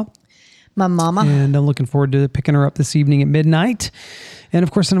mother-in-law, my mama. And I'm looking forward to picking her up this evening at midnight. And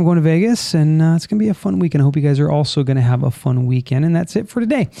of course, then I'm going to Vegas, and it's going to be a fun weekend. I hope you guys are also going to have a fun weekend. And that's it for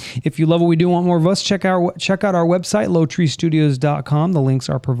today. If you love what we do, want more of us, check out our website, lowtreestudios.com. The links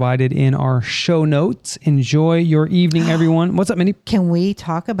are provided in our show notes. Enjoy your evening, everyone. What's up, Mindy? Can we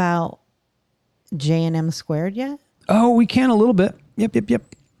talk about J&M Squared yet? Oh, we can a little bit. Yep.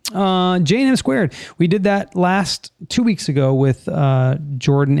 J&M Squared. We did that 2 weeks ago with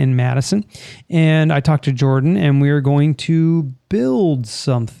Jordan and Madison. And I talked to Jordan, and we are going to build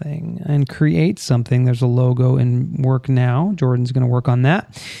something and create something. There's a logo in work now. Jordan's going to work on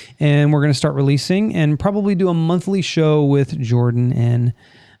that. And we're going to start releasing and probably do a monthly show with Jordan and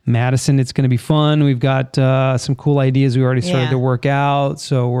Madison. It's going to be fun. We've got some cool ideas we already started to work out.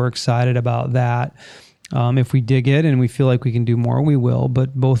 So we're excited about that. If we dig it and we feel like we can do more, we will.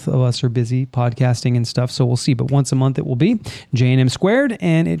 But both of us are busy podcasting and stuff, so we'll see. But once a month it will be J&M Squared,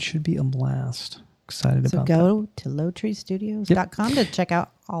 and it should be a blast. Excited about that. So go to lowtreestudios.com to check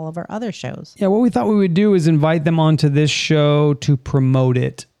out all of our other shows. Yeah, what we thought we would do is invite them onto this show to promote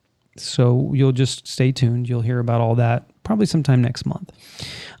it. So you'll just stay tuned. You'll hear about all that probably sometime next month.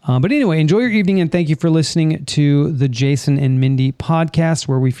 But anyway, enjoy your evening, and thank you for listening to the Jason and Mindy podcast,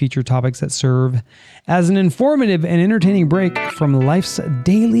 where we feature topics that serve as an informative and entertaining break from life's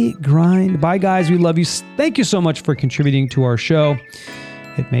daily grind. Bye, guys. We love you. Thank you so much for contributing to our show.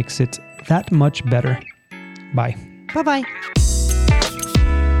 It makes it that much better. Bye. Bye-bye.